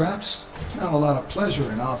over the scraps? Not a lot of pleasure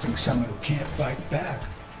in offing someone who can't fight back.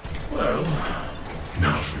 Well,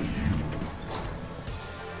 not for you.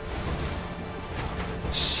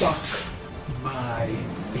 Suck my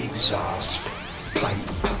exhaust pipe.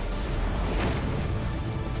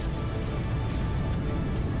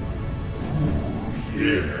 Ooh,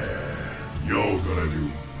 yeah. You're gonna do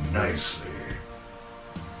nicely.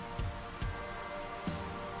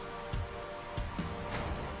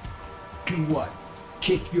 Do what?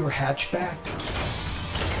 Kick your hatchback?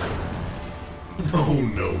 Oh,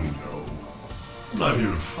 no, no. I'm not here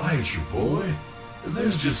to fight you, boy.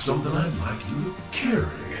 There's just something I'd like you to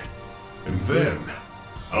carry. And then,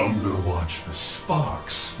 I'm gonna watch the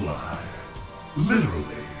sparks fly.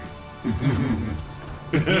 Literally.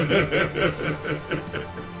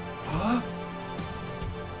 Huh?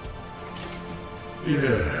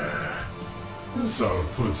 Yeah. This ought to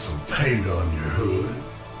put some paint on your hood.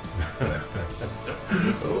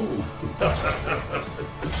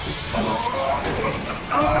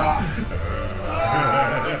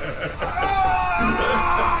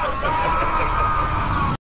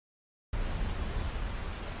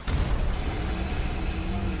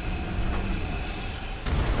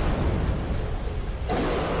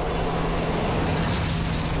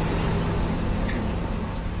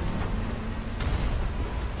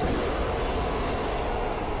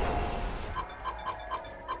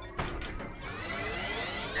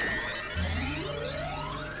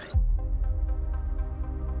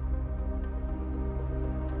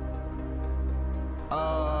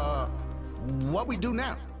 What we do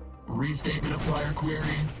now? Restatement of prior query,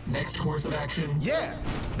 next course of action. Yeah,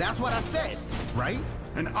 that's what I said, right?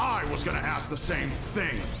 And I was gonna ask the same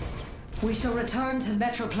thing. We shall return to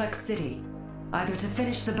Metroplex City, either to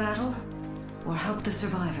finish the battle or help the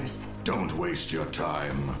survivors. Don't waste your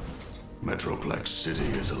time. Metroplex City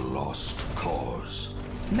is a lost cause.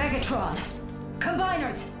 Megatron!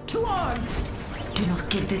 Combiners! To arms! Do not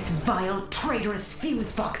give this vile, traitorous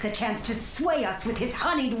fuse box a chance to sway us with his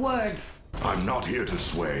honeyed words! I'm not here to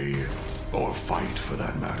sway, or fight for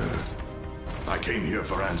that matter. I came here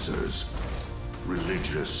for answers.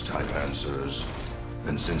 Religious-type answers.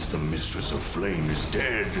 And since the Mistress of Flame is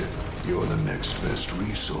dead, you're the next best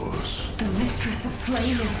resource. The Mistress of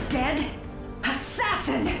Flame is dead?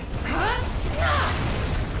 Assassin!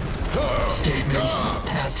 Statements.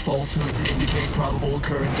 Past falsehoods indicate probable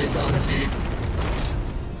current dishonesty.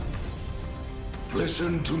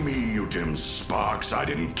 Listen to me, you dim sparks. I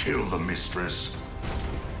didn't kill the Mistress.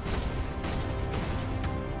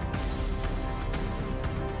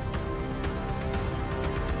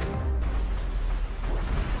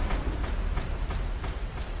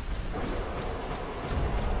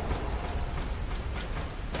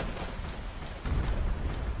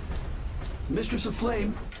 Mistress of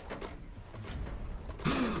Flame.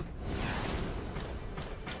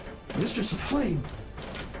 Mistress of Flame.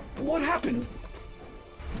 What happened?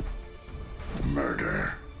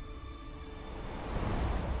 Murder.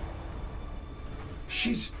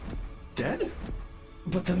 She's dead?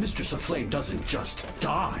 But the Mistress of Flame doesn't just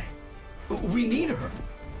die. We need her.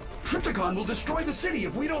 Trypticon will destroy the city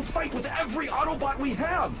if we don't fight with every Autobot we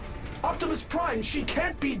have. Optimus Prime, she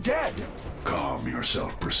can't be dead. Calm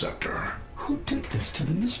yourself, Preceptor. Who did this to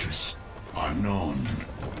the Mistress? Unknown.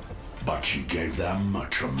 But she gave them a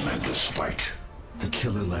tremendous fight. The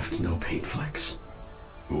killer left no paint flecks.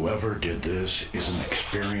 Whoever did this is an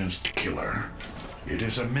experienced killer. It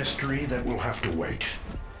is a mystery that will have to wait.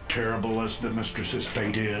 Terrible as the Mistress's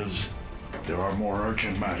fate is, there are more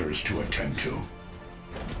urgent matters to attend to.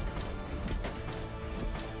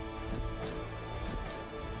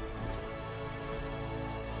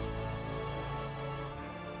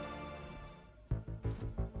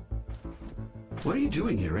 What are you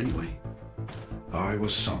doing here anyway? I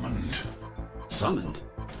was summoned. Summoned?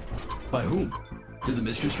 By whom? Did the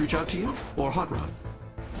Mistress reach out to you? Or Hot Rod?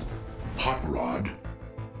 Hot Rod?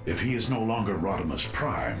 If he is no longer Rodimus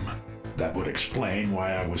Prime, that would explain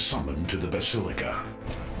why I was summoned to the Basilica.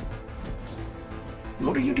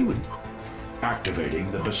 What are you doing?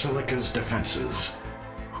 Activating the Basilica's defenses.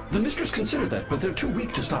 The Mistress considered that, but they're too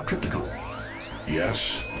weak to stop Trypticon.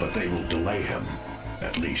 Yes, but they will delay him,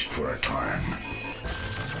 at least for a time.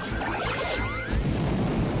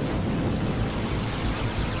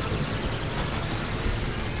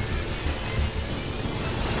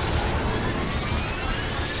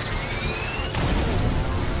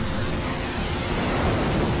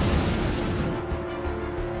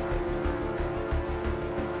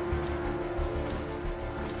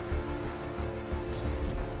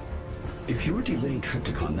 If you're delaying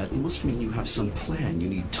Trypticon, that must mean you have some plan you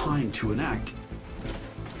need time to enact.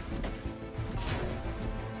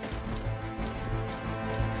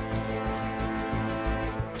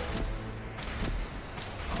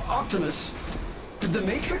 Optimus, did the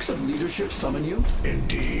Matrix of Leadership summon you?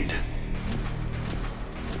 Indeed.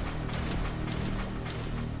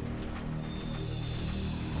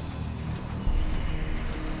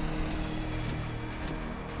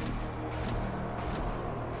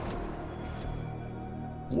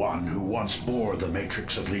 One who once bore the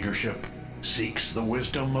Matrix of Leadership seeks the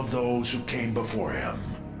wisdom of those who came before him.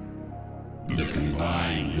 The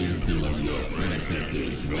combined wisdom of your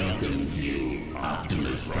predecessors welcomes you,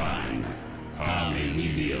 Optimus Prime. How may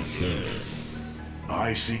we be of service?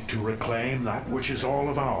 I seek to reclaim that which is all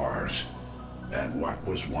of ours, and what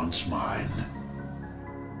was once mine.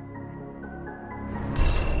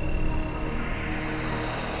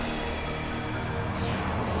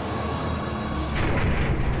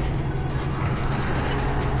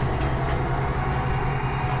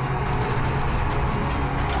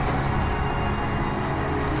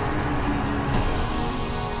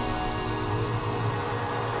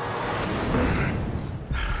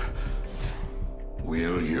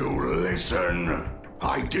 Will you listen?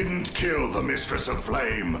 I didn't kill the Mistress of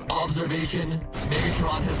Flame. Observation.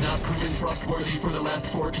 Megatron has not proven trustworthy for the last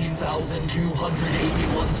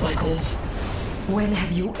 14,281 cycles. When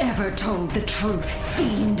have you ever told the truth,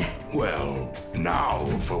 fiend? Well, now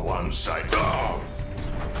for once I...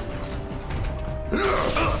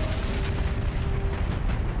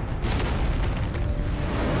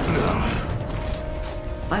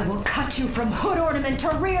 I will cut you from hood ornament to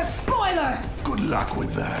rear spoiler! Good luck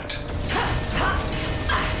with that.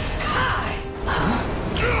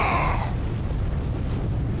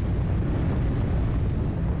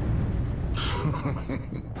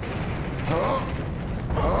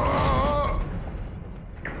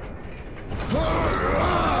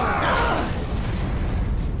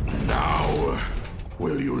 Now,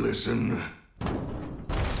 will you listen?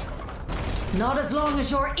 Not as long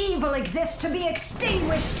as your evil exists to be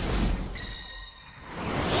extinguished!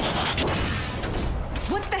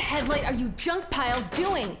 What the headlight are you junk piles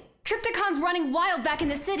doing? Trypticon's running wild back in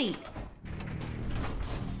the city.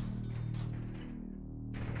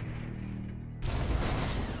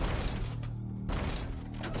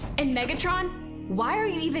 And Megatron? Why are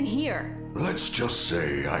you even here? Let's just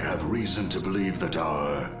say I have reason to believe that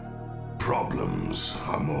our problems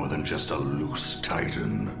are more than just a loose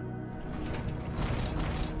titan.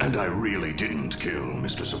 And I really didn't kill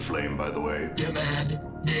Mistress of Flame, by the way. Demand.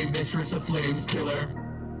 Name Mistress of Flame's killer.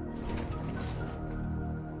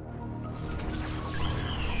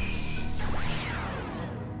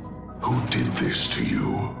 Who did this to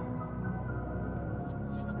you?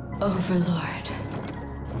 Overlord.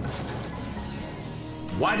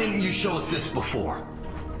 Why didn't you show us this before?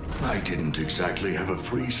 I didn't exactly have a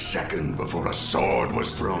free second before a sword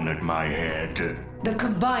was thrown at my head. The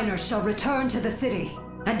Combiners shall return to the city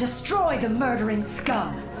and destroy the murdering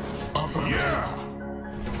scum. Yeah!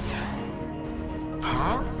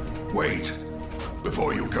 Huh? Wait.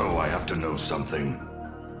 Before you go, I have to know something.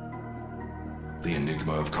 The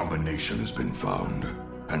Enigma of Combination has been found,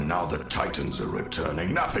 and now the Titans are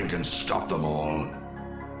returning. Nothing can stop them all.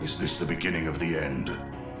 Is this the beginning of the end?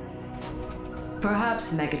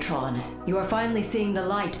 Perhaps, Megatron, you are finally seeing the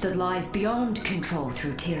light that lies beyond control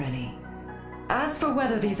through tyranny. As for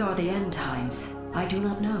whether these are the end times, I do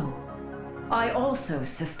not know. I also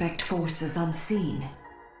suspect forces unseen.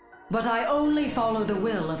 But I only follow the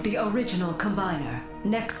will of the original Combiner,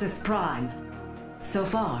 Nexus Prime. So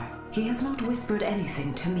far, he has not whispered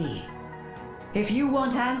anything to me. If you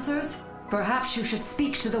want answers, perhaps you should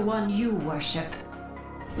speak to the one you worship.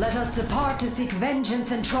 Let us depart to seek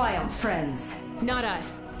vengeance and triumph, friends. Not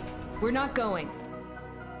us. We're not going.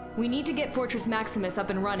 We need to get Fortress Maximus up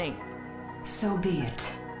and running. So be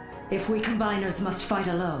it. If we Combiners must fight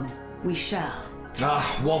alone, we shall.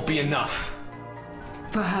 Won't be enough.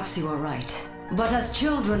 Perhaps you are right. But as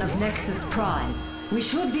children of Nexus Prime, we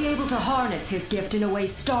should be able to harness his gift in a way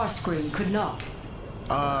Starscream could not.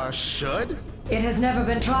 Should? It has never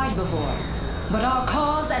been tried before, but our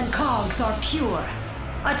cause and cogs are pure.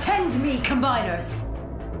 Attend me, Combiners!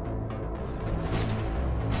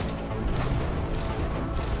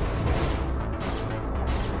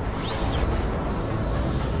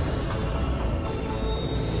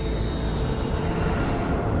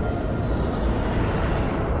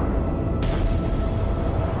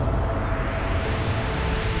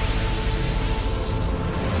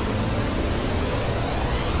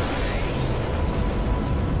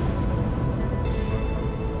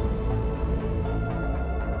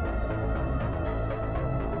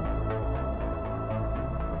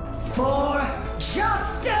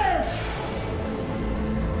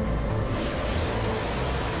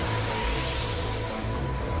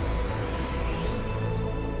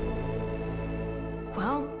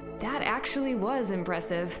 Actually was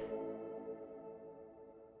impressive.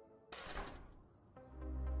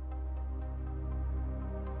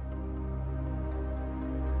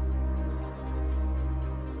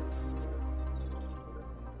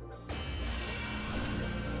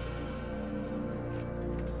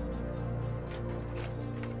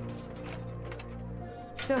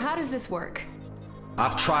 So how does this work?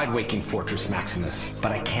 I've tried waking Fortress Maximus,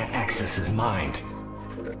 but I can't access his mind.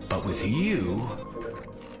 But with you...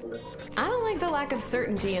 I don't like the lack of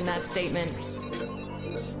certainty in that statement.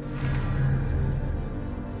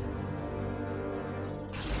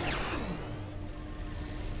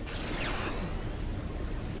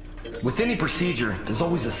 With any procedure, there's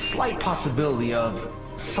always a slight possibility of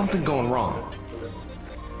something going wrong.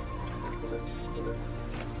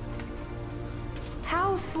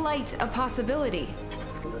 How slight a possibility?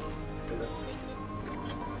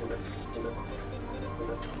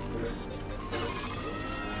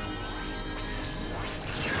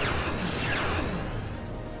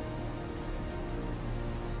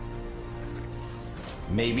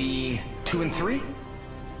 Maybe 2 and 3?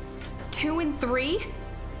 2 and 3?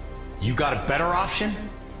 You got a better option?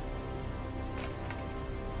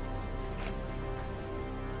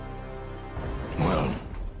 Well,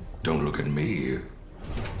 don't look at me.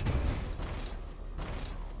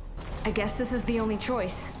 I guess this is the only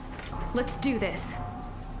choice. Let's do this.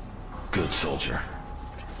 Good soldier.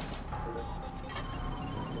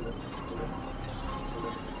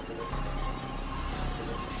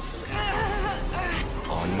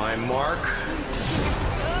 On my mark.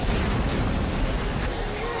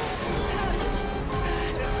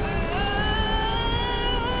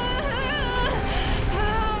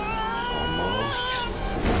 Almost.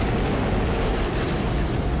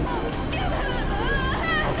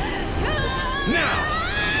 Now!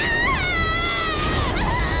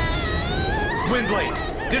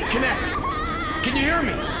 Windblade, disconnect! Can you hear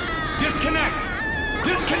me? Disconnect!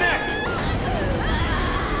 Disconnect!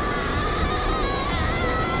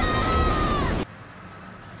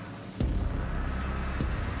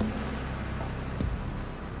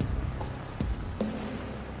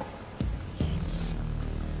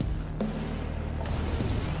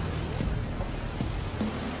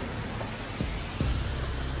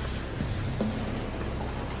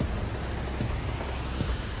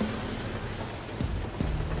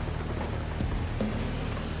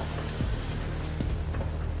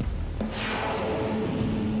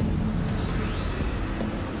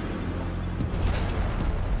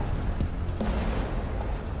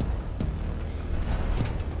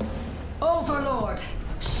 Overlord,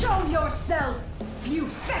 show yourself, you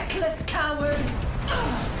feckless coward!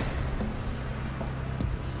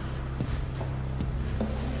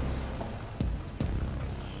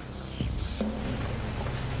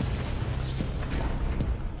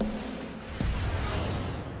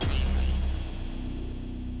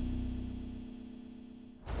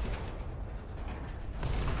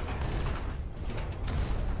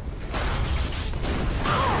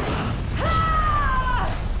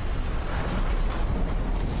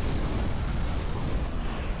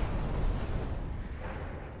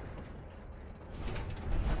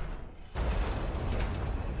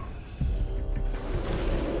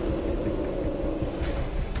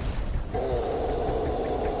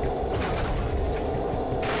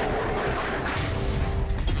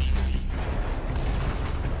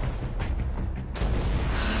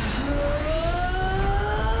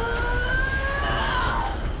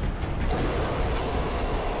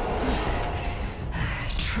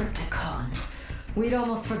 Trypticon. We'd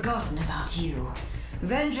almost forgotten about you.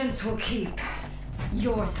 Vengeance will keep.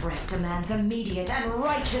 Your threat demands immediate and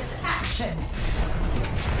righteous action.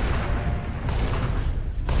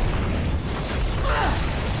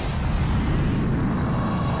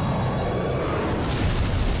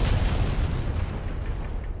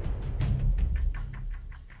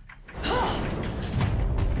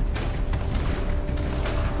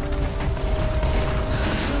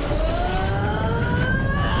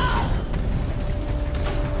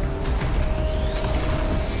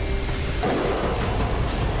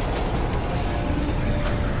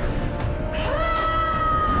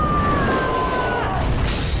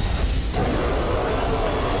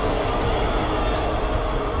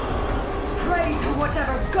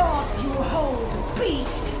 Whatever gods you hold,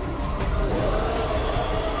 beast!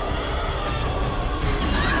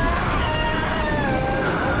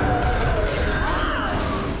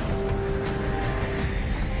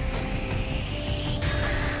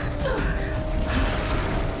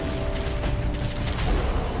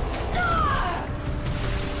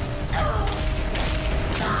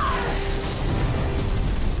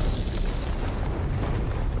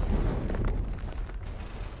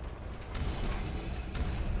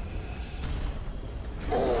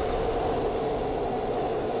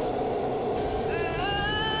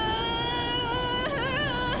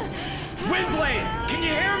 Windblade, can you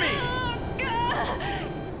hear me?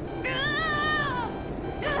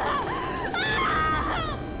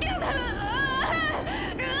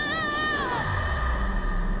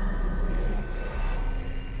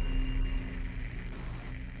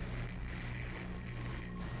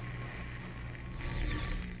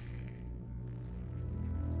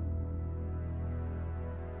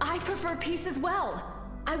 I prefer peace as well.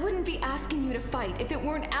 I wouldn't be asking you to fight if it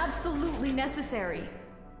weren't absolutely necessary.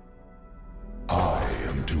 I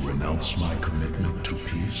am to renounce my commitment to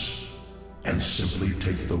peace and simply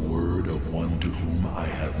take the word of one to whom I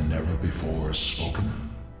have never before spoken?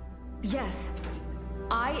 Yes.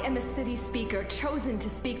 I am a city speaker chosen to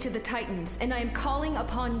speak to the Titans, and I am calling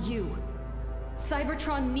upon you.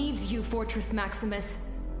 Cybertron needs you, Fortress Maximus.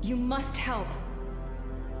 You must help.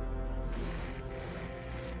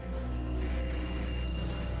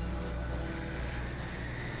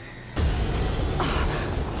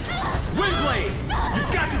 Windblade!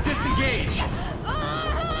 You've got to disengage!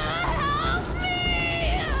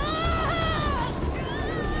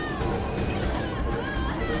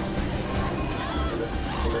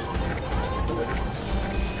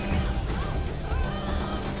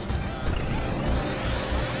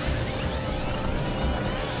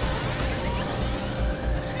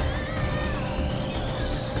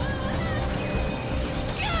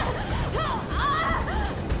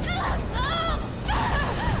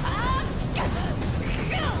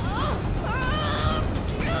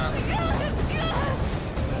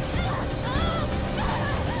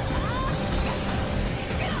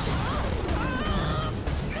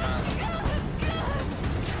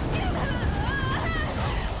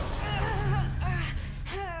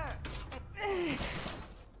 Help me!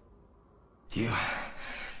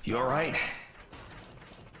 You all right?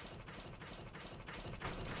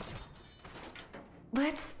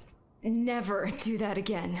 Let's never do that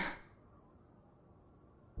again.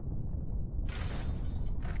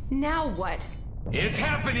 Now what? It's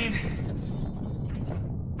happening!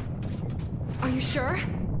 Are you sure?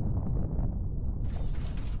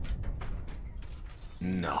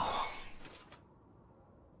 No.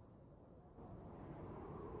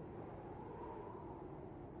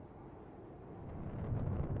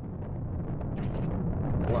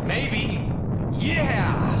 Or maybe,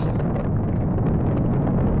 yeah!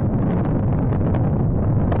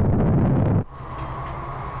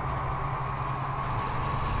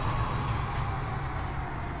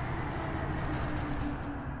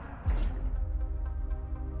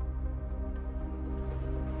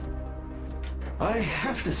 I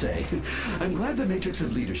have to say, I'm glad the Matrix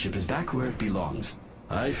of Leadership is back where it belongs.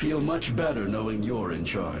 I feel much better knowing you're in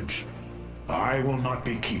charge. I will not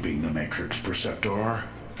be keeping the Matrix, Preceptor.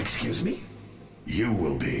 Excuse me? You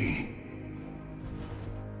will be.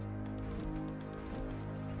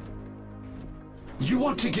 You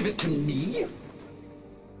want to give it to me?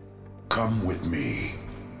 Come with me.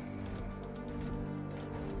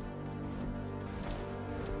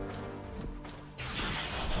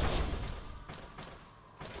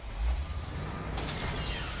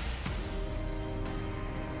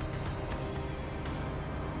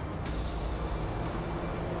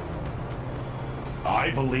 I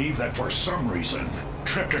believe that for some reason,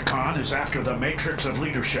 Trypticon is after the Matrix of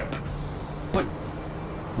Leadership. But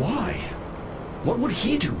why? What would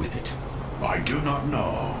he do with it? I do not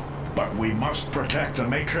know, but we must protect the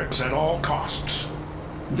Matrix at all costs.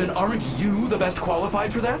 Then aren't you the best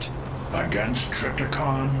qualified for that? Against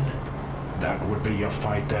Trypticon? That would be a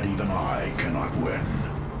fight that even I cannot win.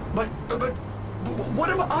 But what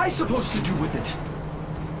am I supposed to do with it?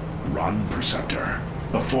 Run, Preceptor,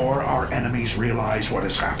 before our enemies realize what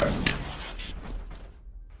has happened.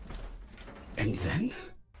 And then?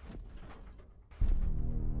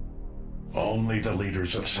 Only the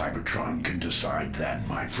leaders of Cybertron can decide then,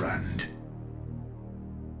 my friend.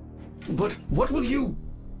 But what will you...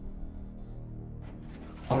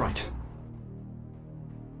 All right.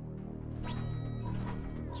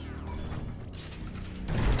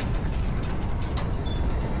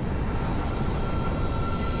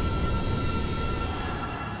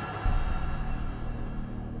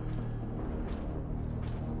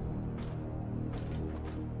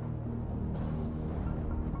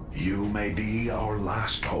 You may be our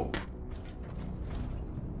last hope.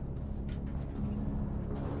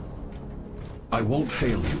 I won't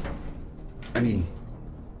fail you.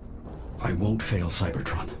 I won't fail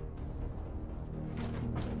Cybertron.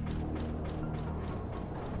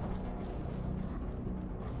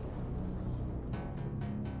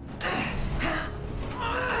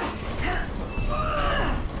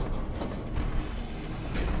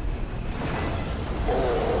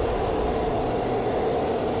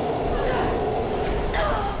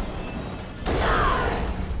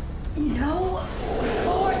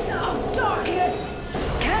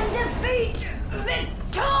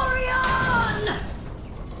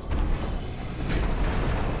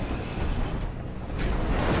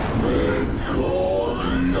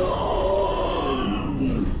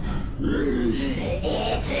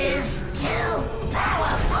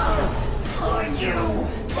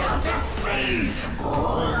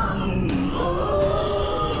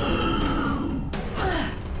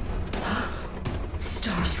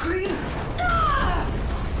 Starscream?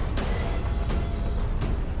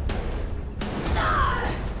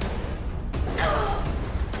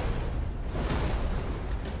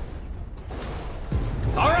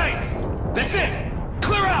 All right, that's it.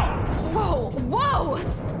 Clear out. Whoa, whoa!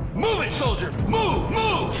 Move it, soldier. Move,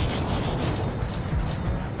 move.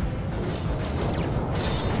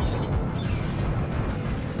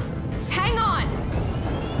 Hang on!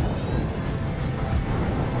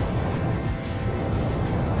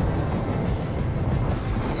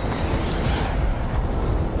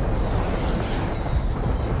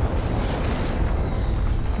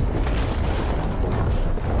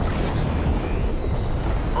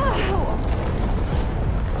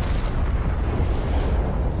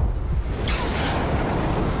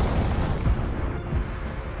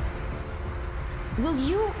 Will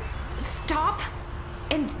you stop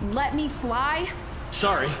and let me fly?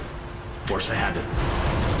 Sorry. Force of habit.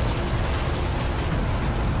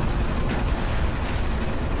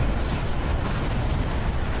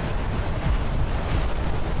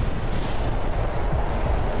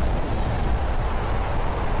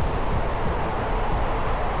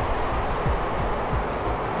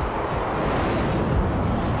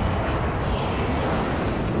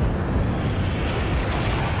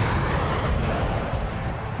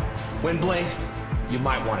 Windblade, you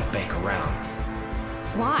might want to bank around.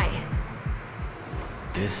 Why?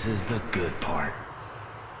 This is the good part.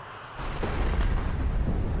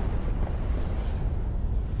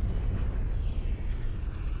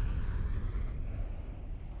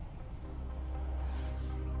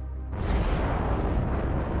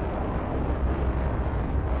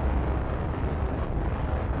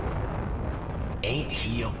 Ain't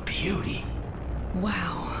he a beauty?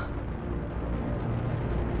 Wow.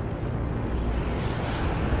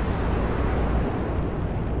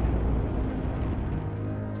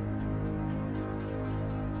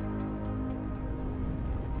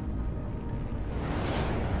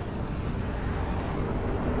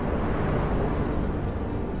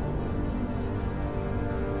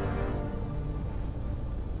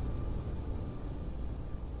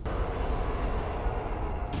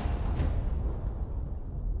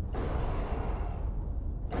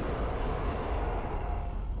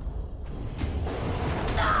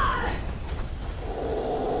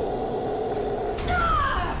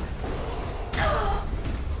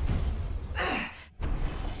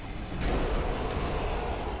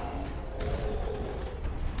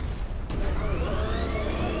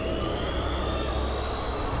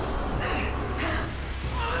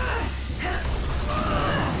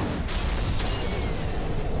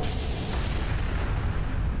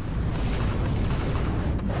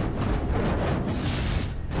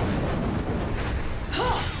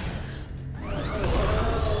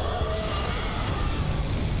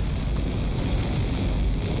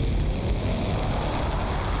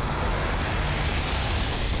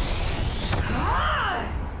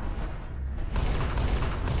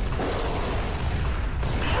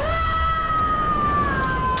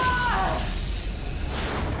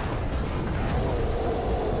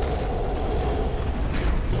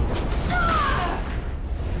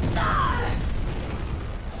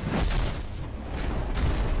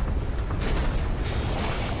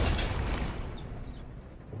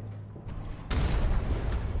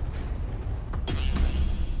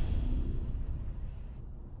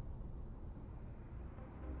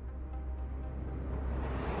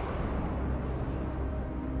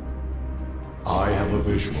 I have a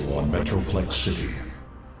visual on Metroplex City.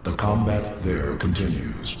 The combat there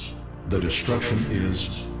continues. The destruction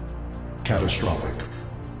is catastrophic.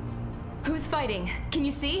 Who's fighting? Can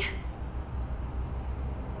you see?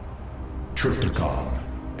 Trypticon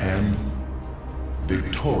and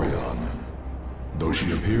Victorion, though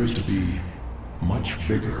she appears to be much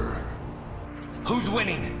bigger. Who's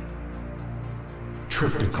winning?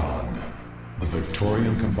 Trypticon. The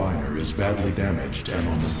Victorian combiner is badly damaged and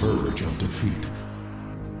on the verge of defeat.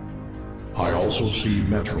 I also see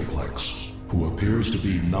Metroplex, who appears to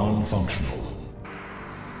be non-functional.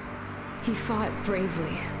 He fought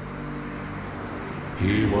bravely.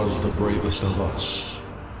 He was the bravest of us.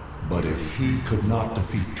 But if he could not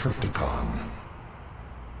defeat Trypticon...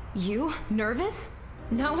 You? Nervous?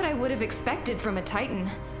 Not what I would have expected from a Titan.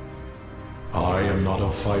 I am not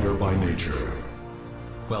a fighter by nature.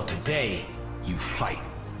 Well, today, you fight.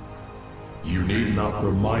 You need not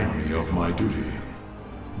remind me of my duty.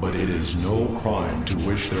 But it is no crime to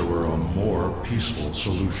wish there were a more peaceful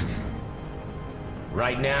solution.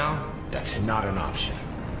 Right now, that's not an option.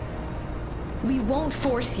 We won't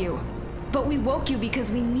force you. But we woke you because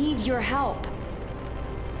we need your help.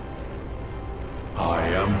 I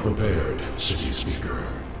am prepared, City Speaker.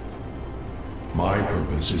 My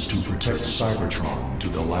purpose is to protect Cybertron to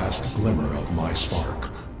the last glimmer of my spark.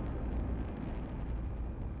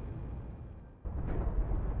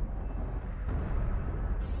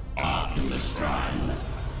 Optimus Prime.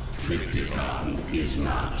 Trypticon is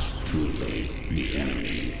not truly the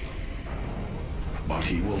enemy. But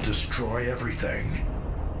he will destroy everything.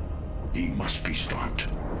 He must be stopped.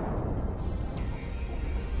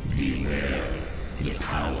 Beware the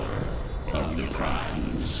power of the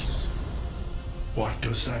Primes. What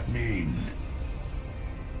does that mean?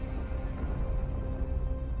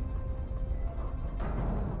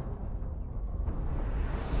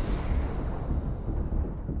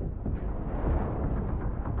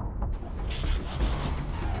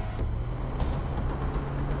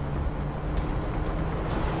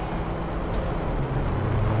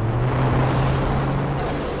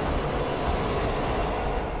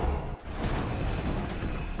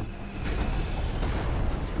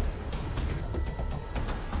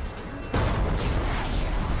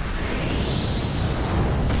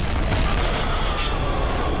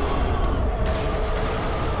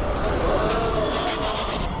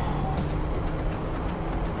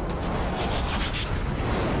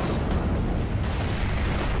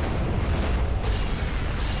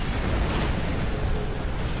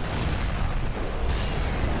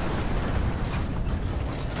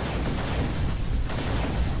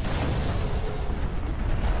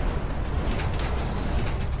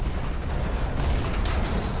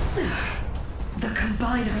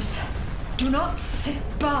 Do not sit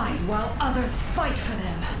by while others fight for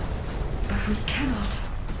them. But we cannot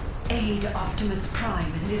aid Optimus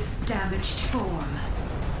Prime in this damaged form.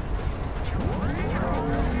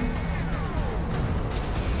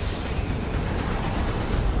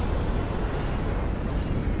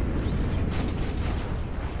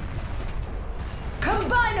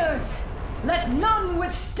 Combiners! Let none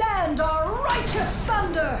withstand our righteous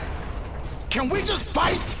thunder! Can we just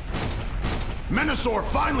fight? Menasor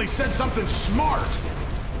finally said something smart!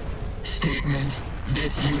 Statement.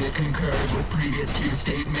 This unit concurs with previous two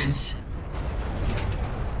statements.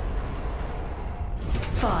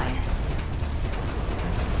 Fine.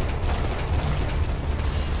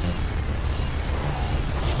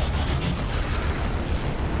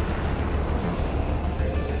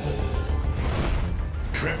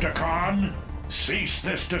 Trypticon, cease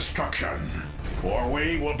this destruction, or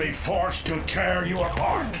we will be forced to tear you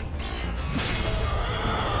apart.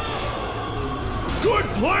 Good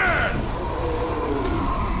plan!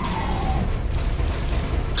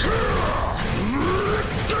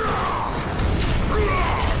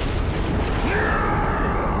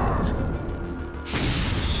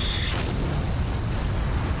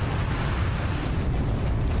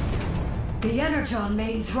 The Energon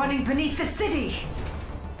mains running beneath the city!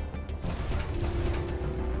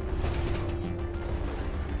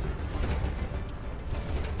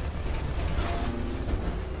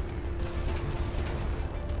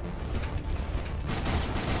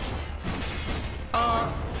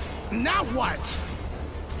 Now what?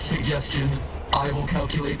 Suggestion. I will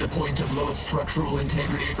calculate the point of lowest structural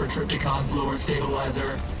integrity for Trypticon's lower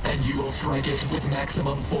stabilizer, and you will strike it with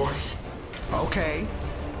maximum force. Okay.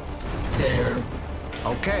 There.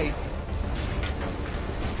 Okay.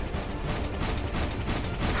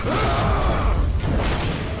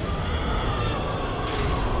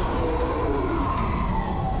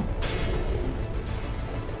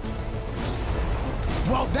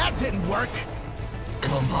 Well, that didn't work.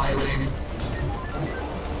 Compiling.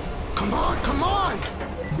 Come on, come on!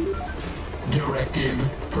 Directive.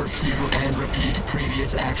 Pursue and repeat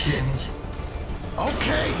previous actions.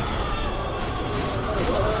 Okay!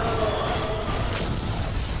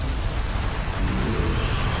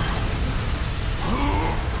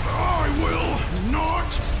 I will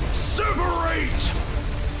not separate!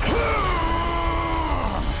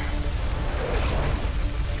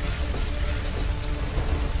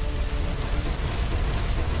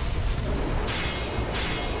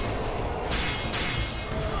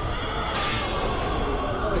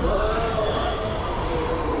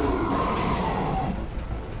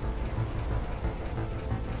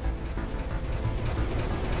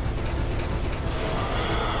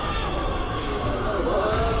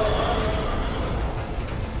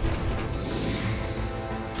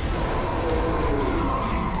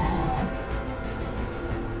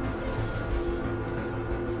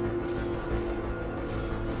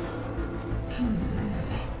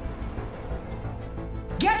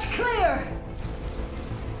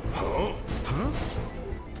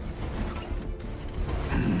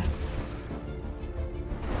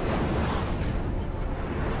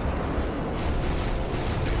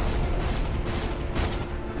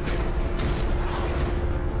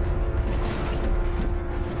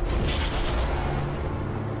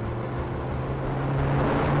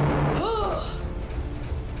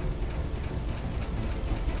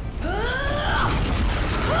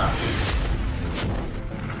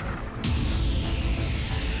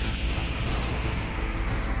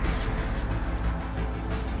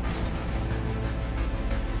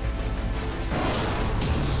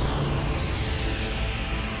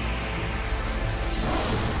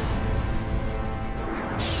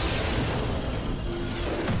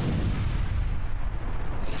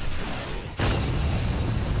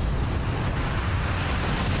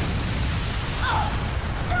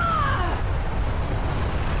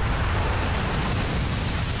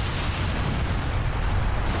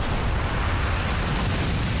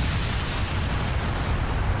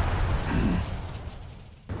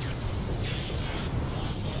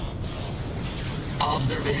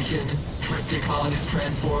 Digestion, Trypticon is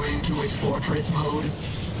transforming to its fortress mode.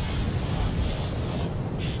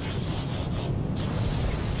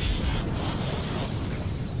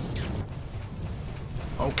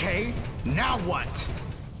 Okay, now what?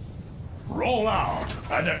 Roll out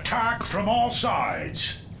and attack from all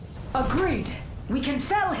sides. Agreed. We can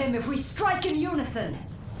fell him if we strike in unison.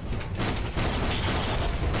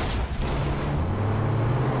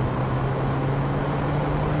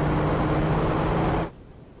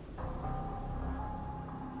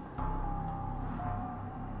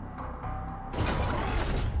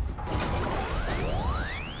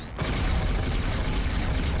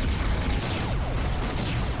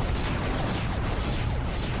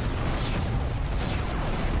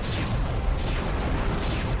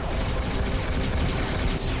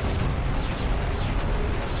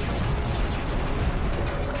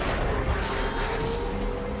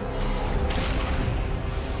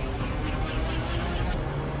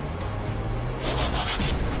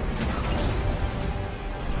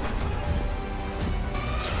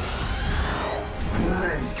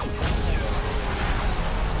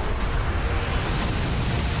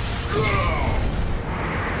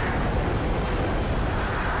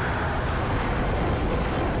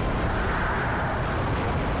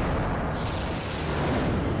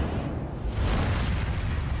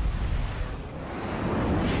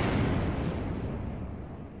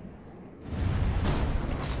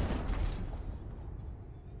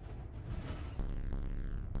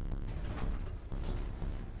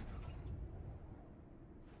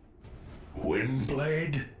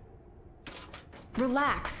 Windblade?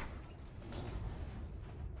 Relax.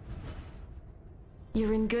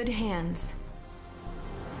 You're in good hands.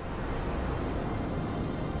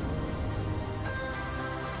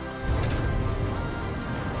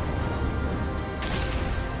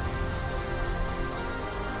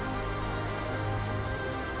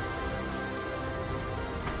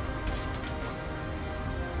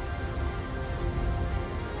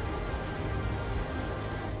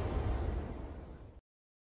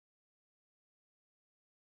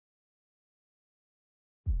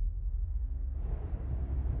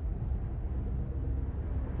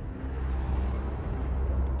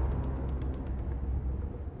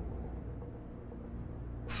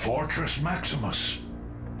 Fortress Maximus.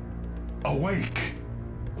 Awake.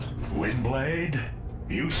 Windblade,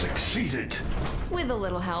 you succeeded. With a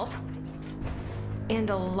little help. And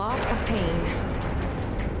a lot of pain.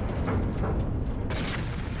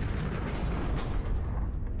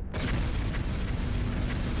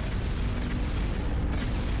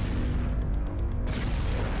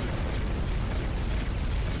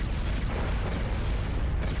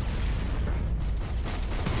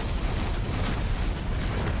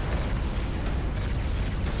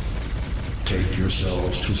 Take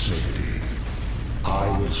yourselves to safety. I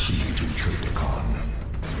will see to Trypticon.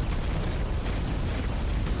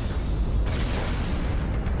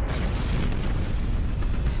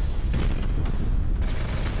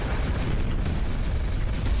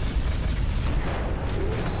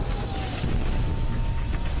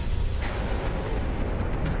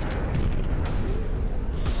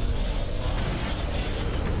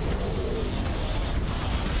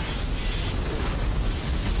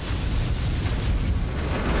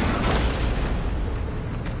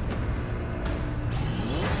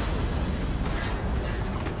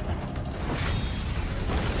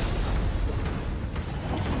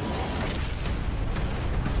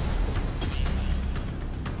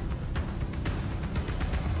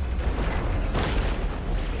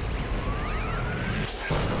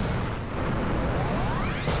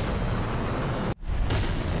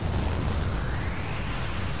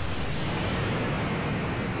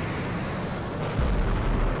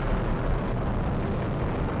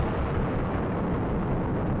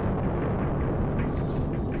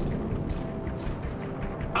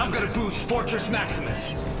 I'm gonna boost Fortress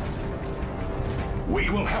Maximus. We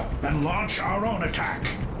will help and launch our own attack.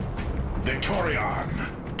 Victorion,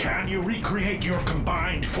 can you recreate your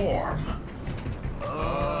combined form?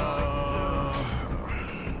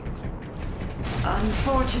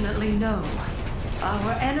 Unfortunately, no.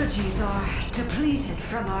 Our energies are depleted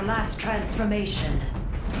from our last transformation.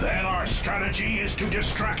 Then our strategy is to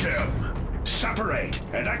distract him, separate,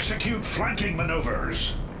 and execute flanking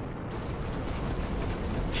maneuvers.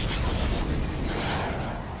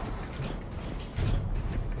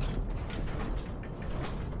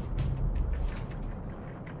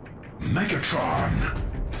 Megatron!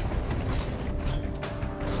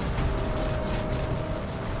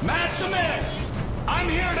 Maximus! I'm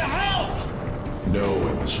here to help! No,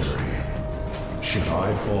 emissary. Should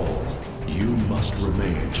I fall, You must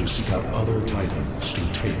remain to seek out other Titans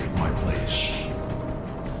to take my place.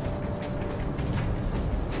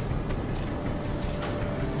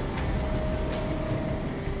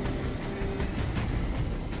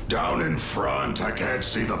 Down in front, I can't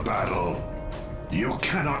see the battle. You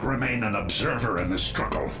cannot remain an observer in this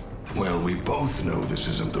struggle. Well, we both know this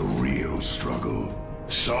isn't the real struggle.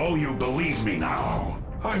 So you believe me now?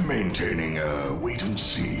 I'm maintaining a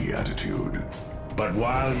wait-and-see attitude. But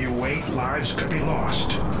while you wait, lives could be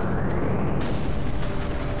lost.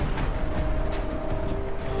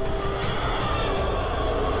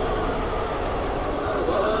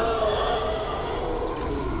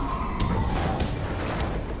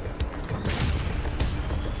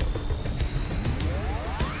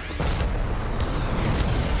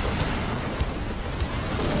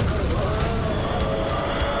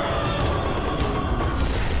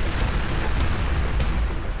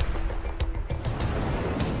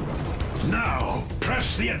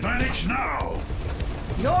 The advantage now!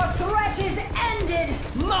 Your threat is ended,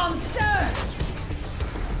 monster!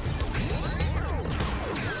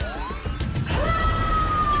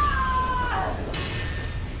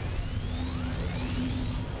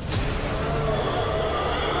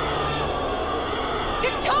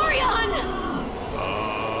 Victorion!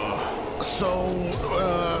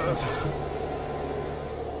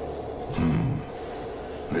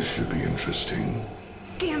 This should be interesting.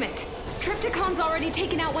 Damn it! Trypticon's already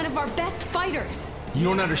taken out one of our best fighters! You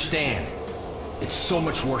don't understand. It's so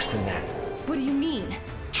much worse than that. What do you mean?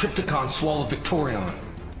 Trypticon swallowed Victorion,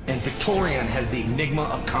 and Victorion has the Enigma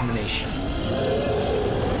of Combination.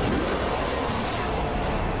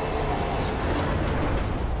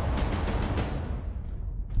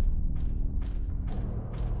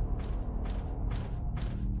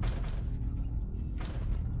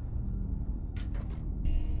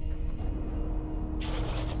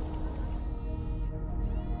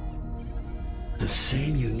 The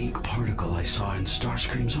same unique particle I saw in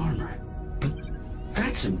Starscream's armor. But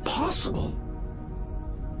that's impossible.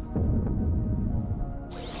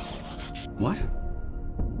 What?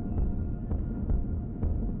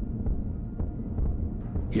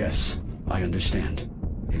 Yes, I understand.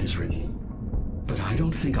 It is written. But I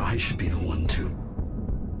don't think I should be the one to...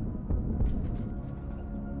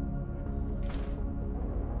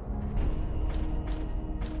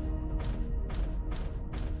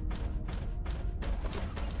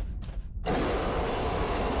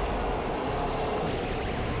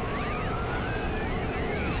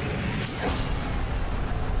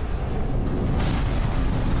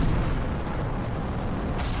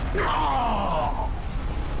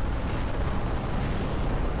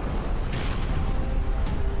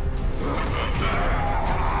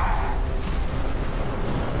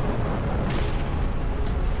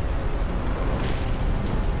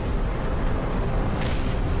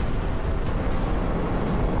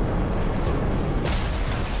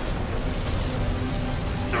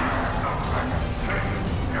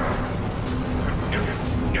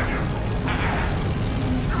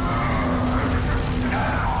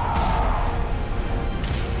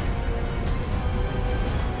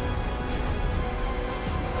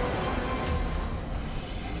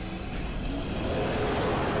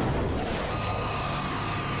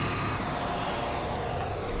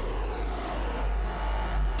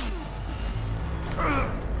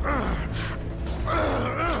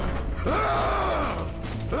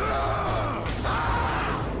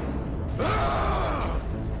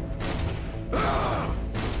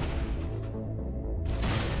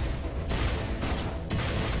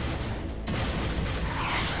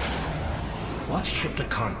 What's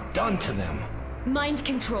Trypticon done to them? Mind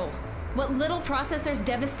control. What little processors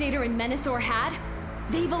Devastator and Menace had,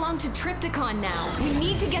 they belong to Trypticon now. We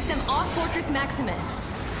need to get them off Fortress Maximus.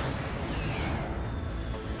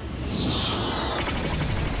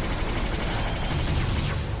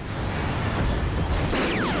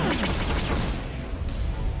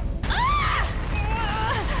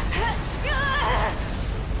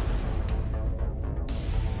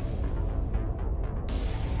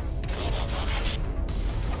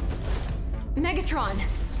 Megatron,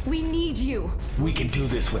 we need you. We can do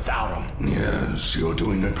this without him. Yes, you're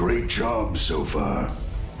doing a great job so far.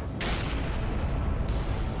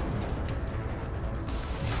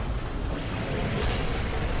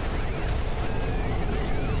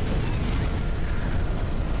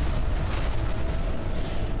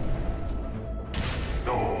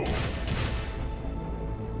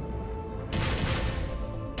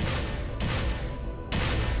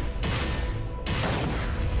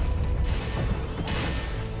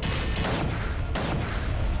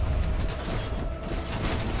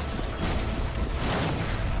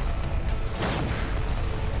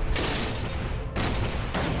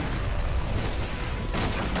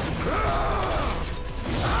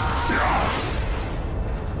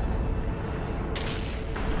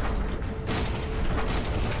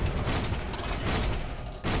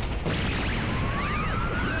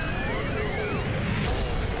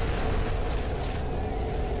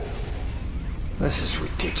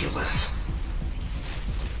 ridiculous.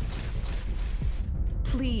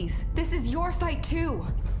 Please, this is your fight too.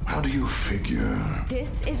 How do you figure?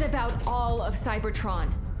 This is about all of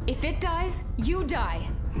Cybertron. If it dies, you die.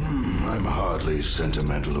 I'm hardly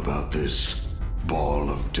sentimental about this ball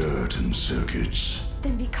of dirt and circuits.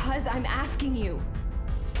 Then because I'm asking you.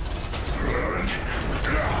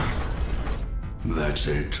 That's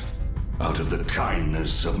it? Out of the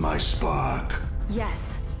kindness of my spark?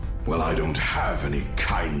 Yes. Well, I don't have any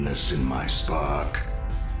kindness in my spark.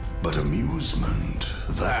 But amusement,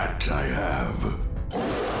 that I have.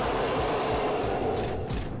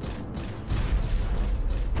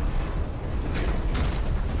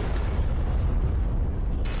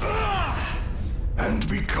 And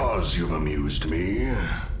because you've amused me,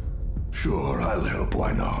 sure, I'll help,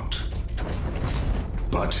 why not?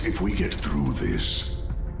 But if we get through this,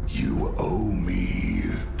 you owe me.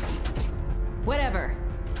 Whatever.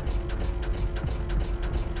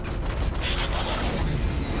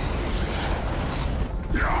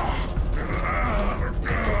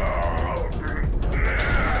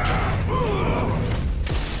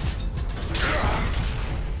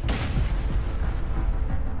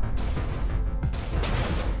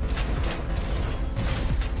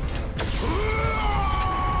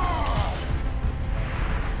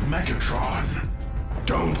 Megatron!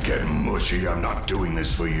 Don't get mushy, I'm not doing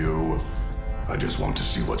this for you. I just want to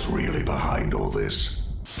see what's really behind all this.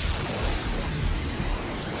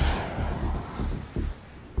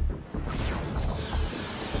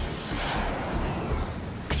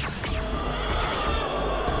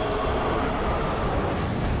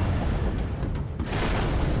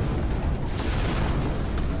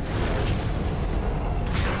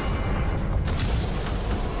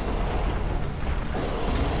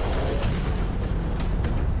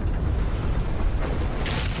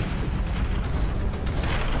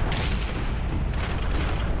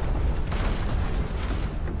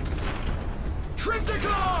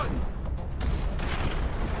 Trypticon!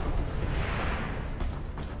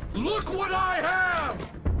 Look what I have!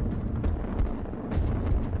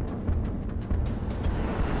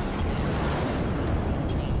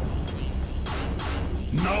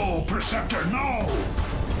 No, Perceptor, no!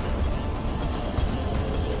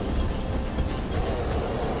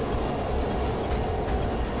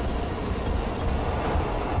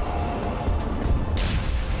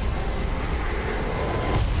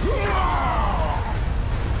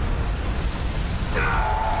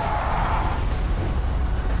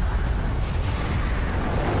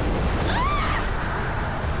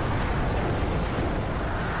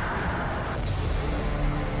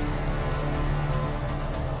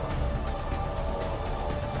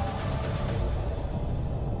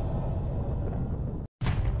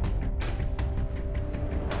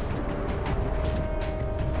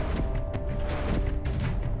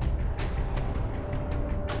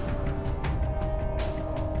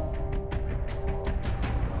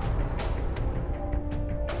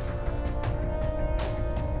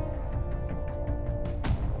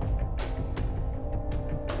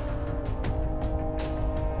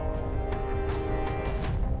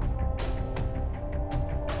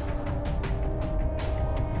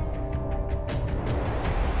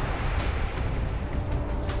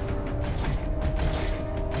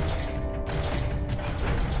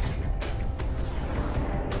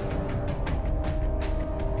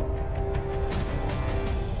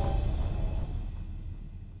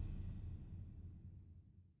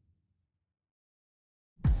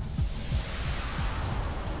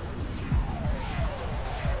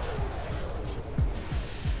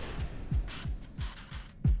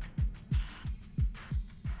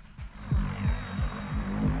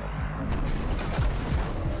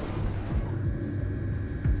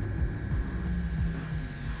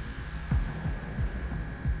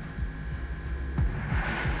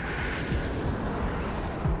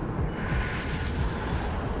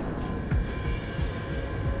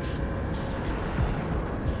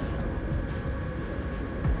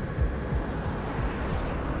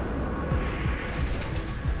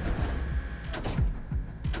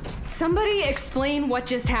 Somebody explain what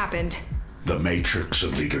just happened. The Matrix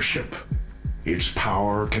of Leadership. Its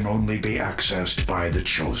power can only be accessed by the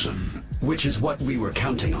Chosen. Which is what we were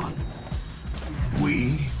counting on.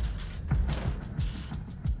 We?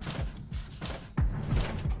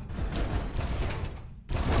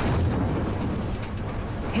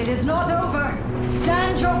 It is not over.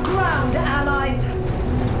 Stand your ground, allies.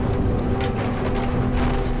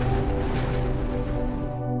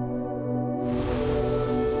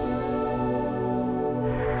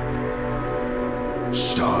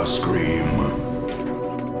 Starscream.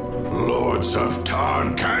 Lords of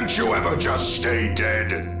Tarn, can't you ever Or just stay dead?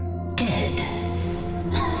 Dead?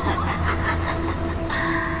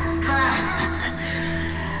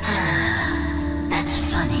 That's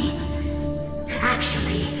funny.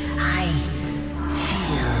 Actually, I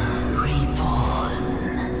feel reborn.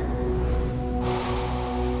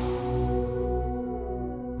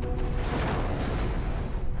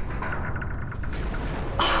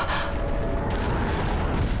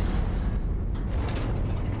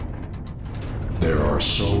 There are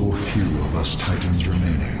so few of us Titans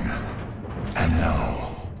remaining. And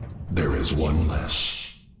now, there is one less.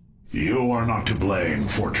 You are not to blame,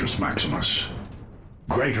 Fortress Maximus.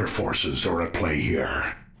 Greater forces are at play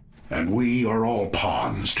here, and we are all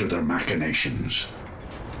pawns to their machinations.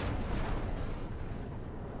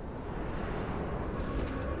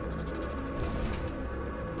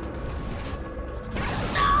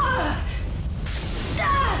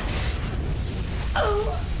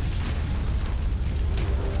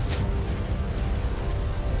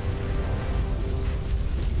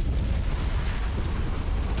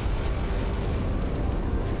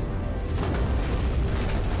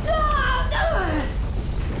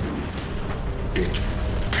 It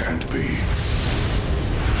can't be.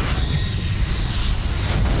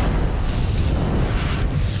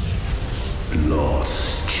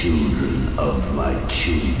 Lost children of my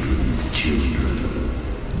children's children,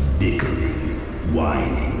 bickering,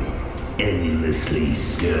 whining, endlessly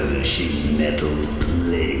skirmishing metal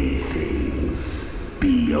playthings.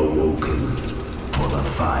 Be awoken, for the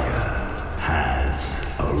fire has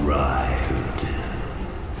arrived.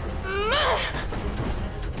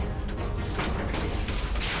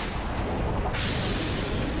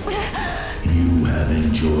 You have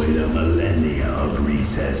enjoyed a millennia of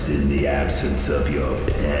recess in the absence of your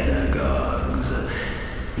pedagogues.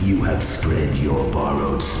 You have spread your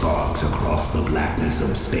borrowed sparks across the blackness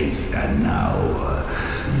of space, and now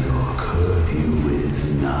your curfew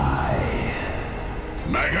is nigh.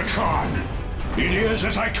 Megatron! It is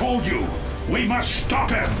as I told you! We must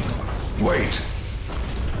stop him! Wait!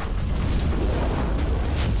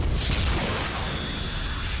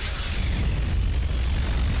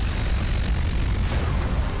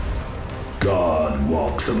 God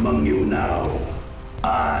walks among you now.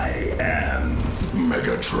 I am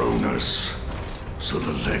Megatronus. So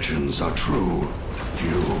the legends are true.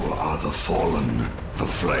 You are the Fallen, the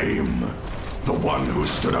Flame, the one who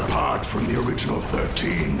stood apart from the original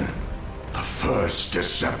 13, the first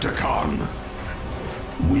Decepticon.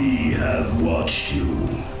 We have watched you.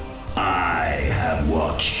 I have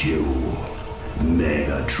watched you,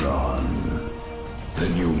 Megatron.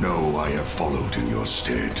 Then you know I have followed in your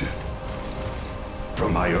stead.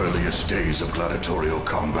 From my earliest days of gladiatorial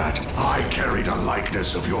combat, I carried a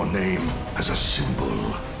likeness of your name as a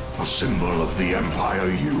symbol of the empire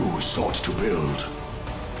you sought to build.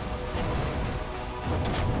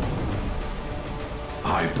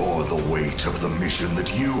 I bore the weight of the mission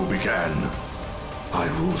that you began. I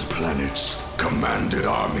ruled planets, commanded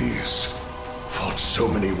armies, fought so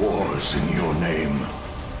many wars in your name.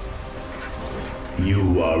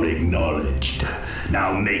 You are acknowledged.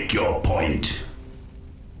 Now make your point.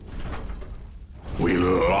 We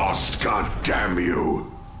lost, goddamn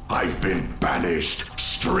you! I've been banished,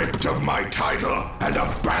 stripped of my title, and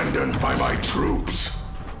abandoned by my troops.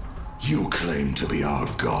 You claim to be our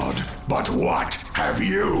god, but what have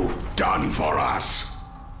you done for us?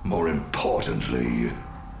 More importantly,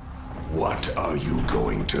 what are you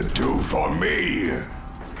going to do for me?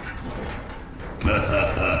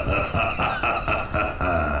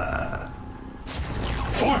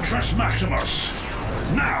 Fortress Maximus!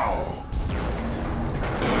 Now!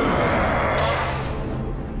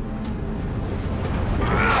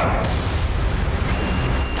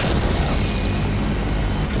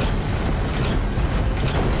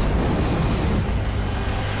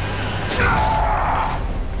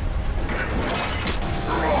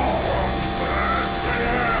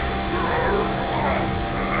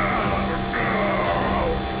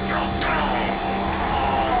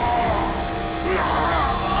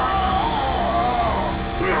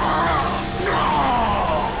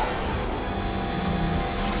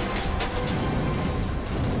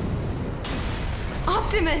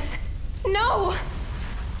 Optimus! No!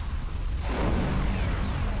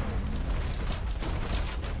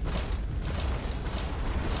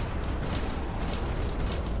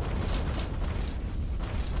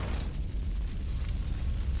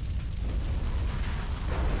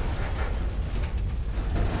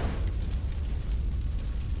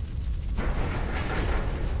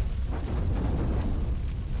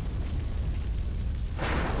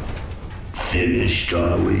 Finished,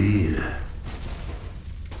 are we?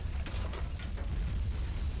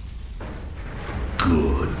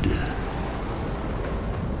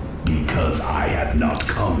 Because I have not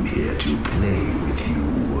come here to play with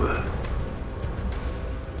you.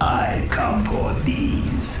 I've come for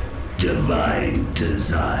these divine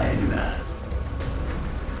design.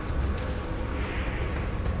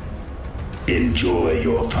 Enjoy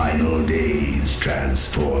your final days,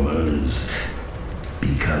 Transformers.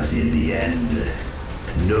 Because in the end,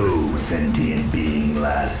 no sentient being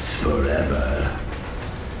lasts forever.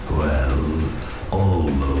 Well,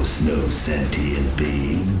 almost no sentient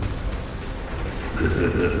being.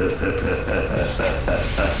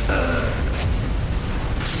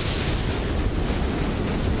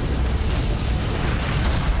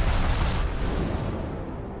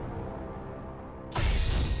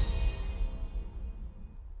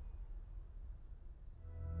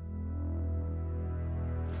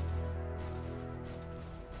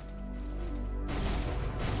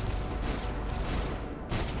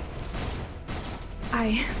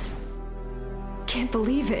 I can't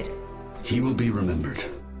believe it. He will be remembered.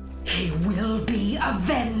 He will be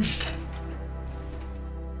avenged.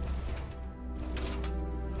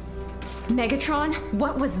 Megatron,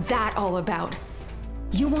 what was that all about?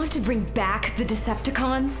 You want to bring back the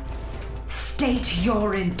Decepticons? State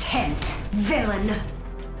your intent, villain.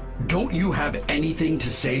 Don't you have anything to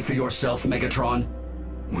say for yourself, Megatron?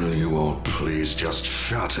 Will you all please just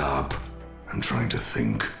shut up? I'm trying to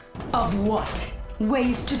think. Of what?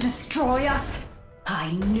 Ways to destroy us?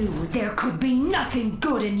 I knew there could be nothing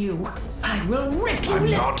good in you. I will rip you.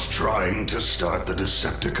 I'm not trying to start the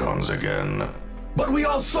Decepticons again. But we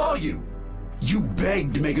all saw you. You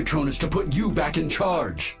begged Megatronus to put you back in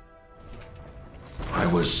charge. I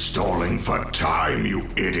was stalling for time, you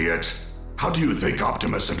idiot. How do you think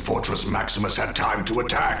Optimus and Fortress Maximus had time to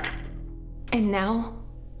attack? And now,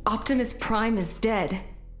 Optimus Prime is dead.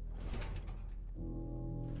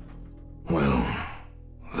 Well,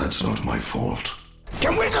 that's not my fault.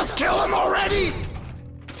 Can we just kill him already?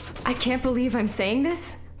 I can't believe I'm saying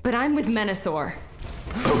this, but I'm with Menasor.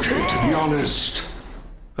 Okay, to be honest,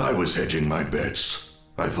 I was hedging my bets.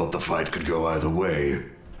 I thought the fight could go either way.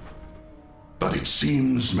 But it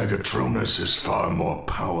seems Megatronus is far more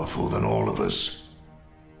powerful than all of us.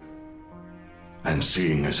 And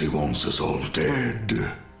seeing as he wants us all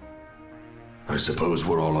dead, I suppose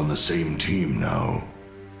we're all on the same team now.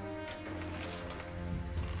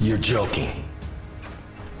 You're joking.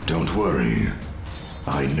 Don't worry.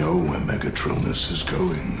 I know where Megatronus is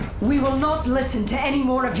going. We will not listen to any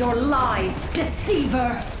more of your lies,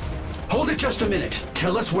 deceiver! Hold it just a minute.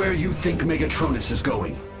 Tell us where you think Megatronus is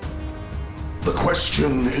going. The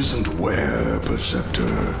question isn't where,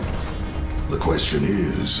 Perceptor. The question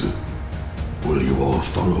is, will you all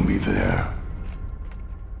follow me there?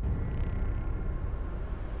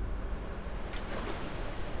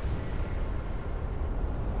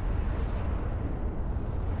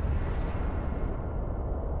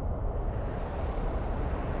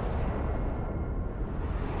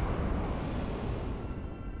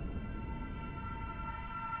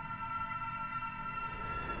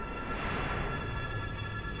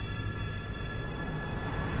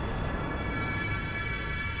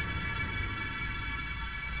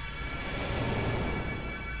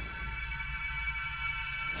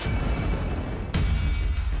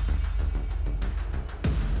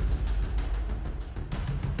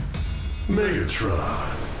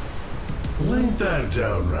 Megatron. Ain't that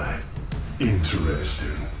downright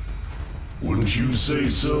interesting? Wouldn't you say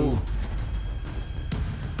so?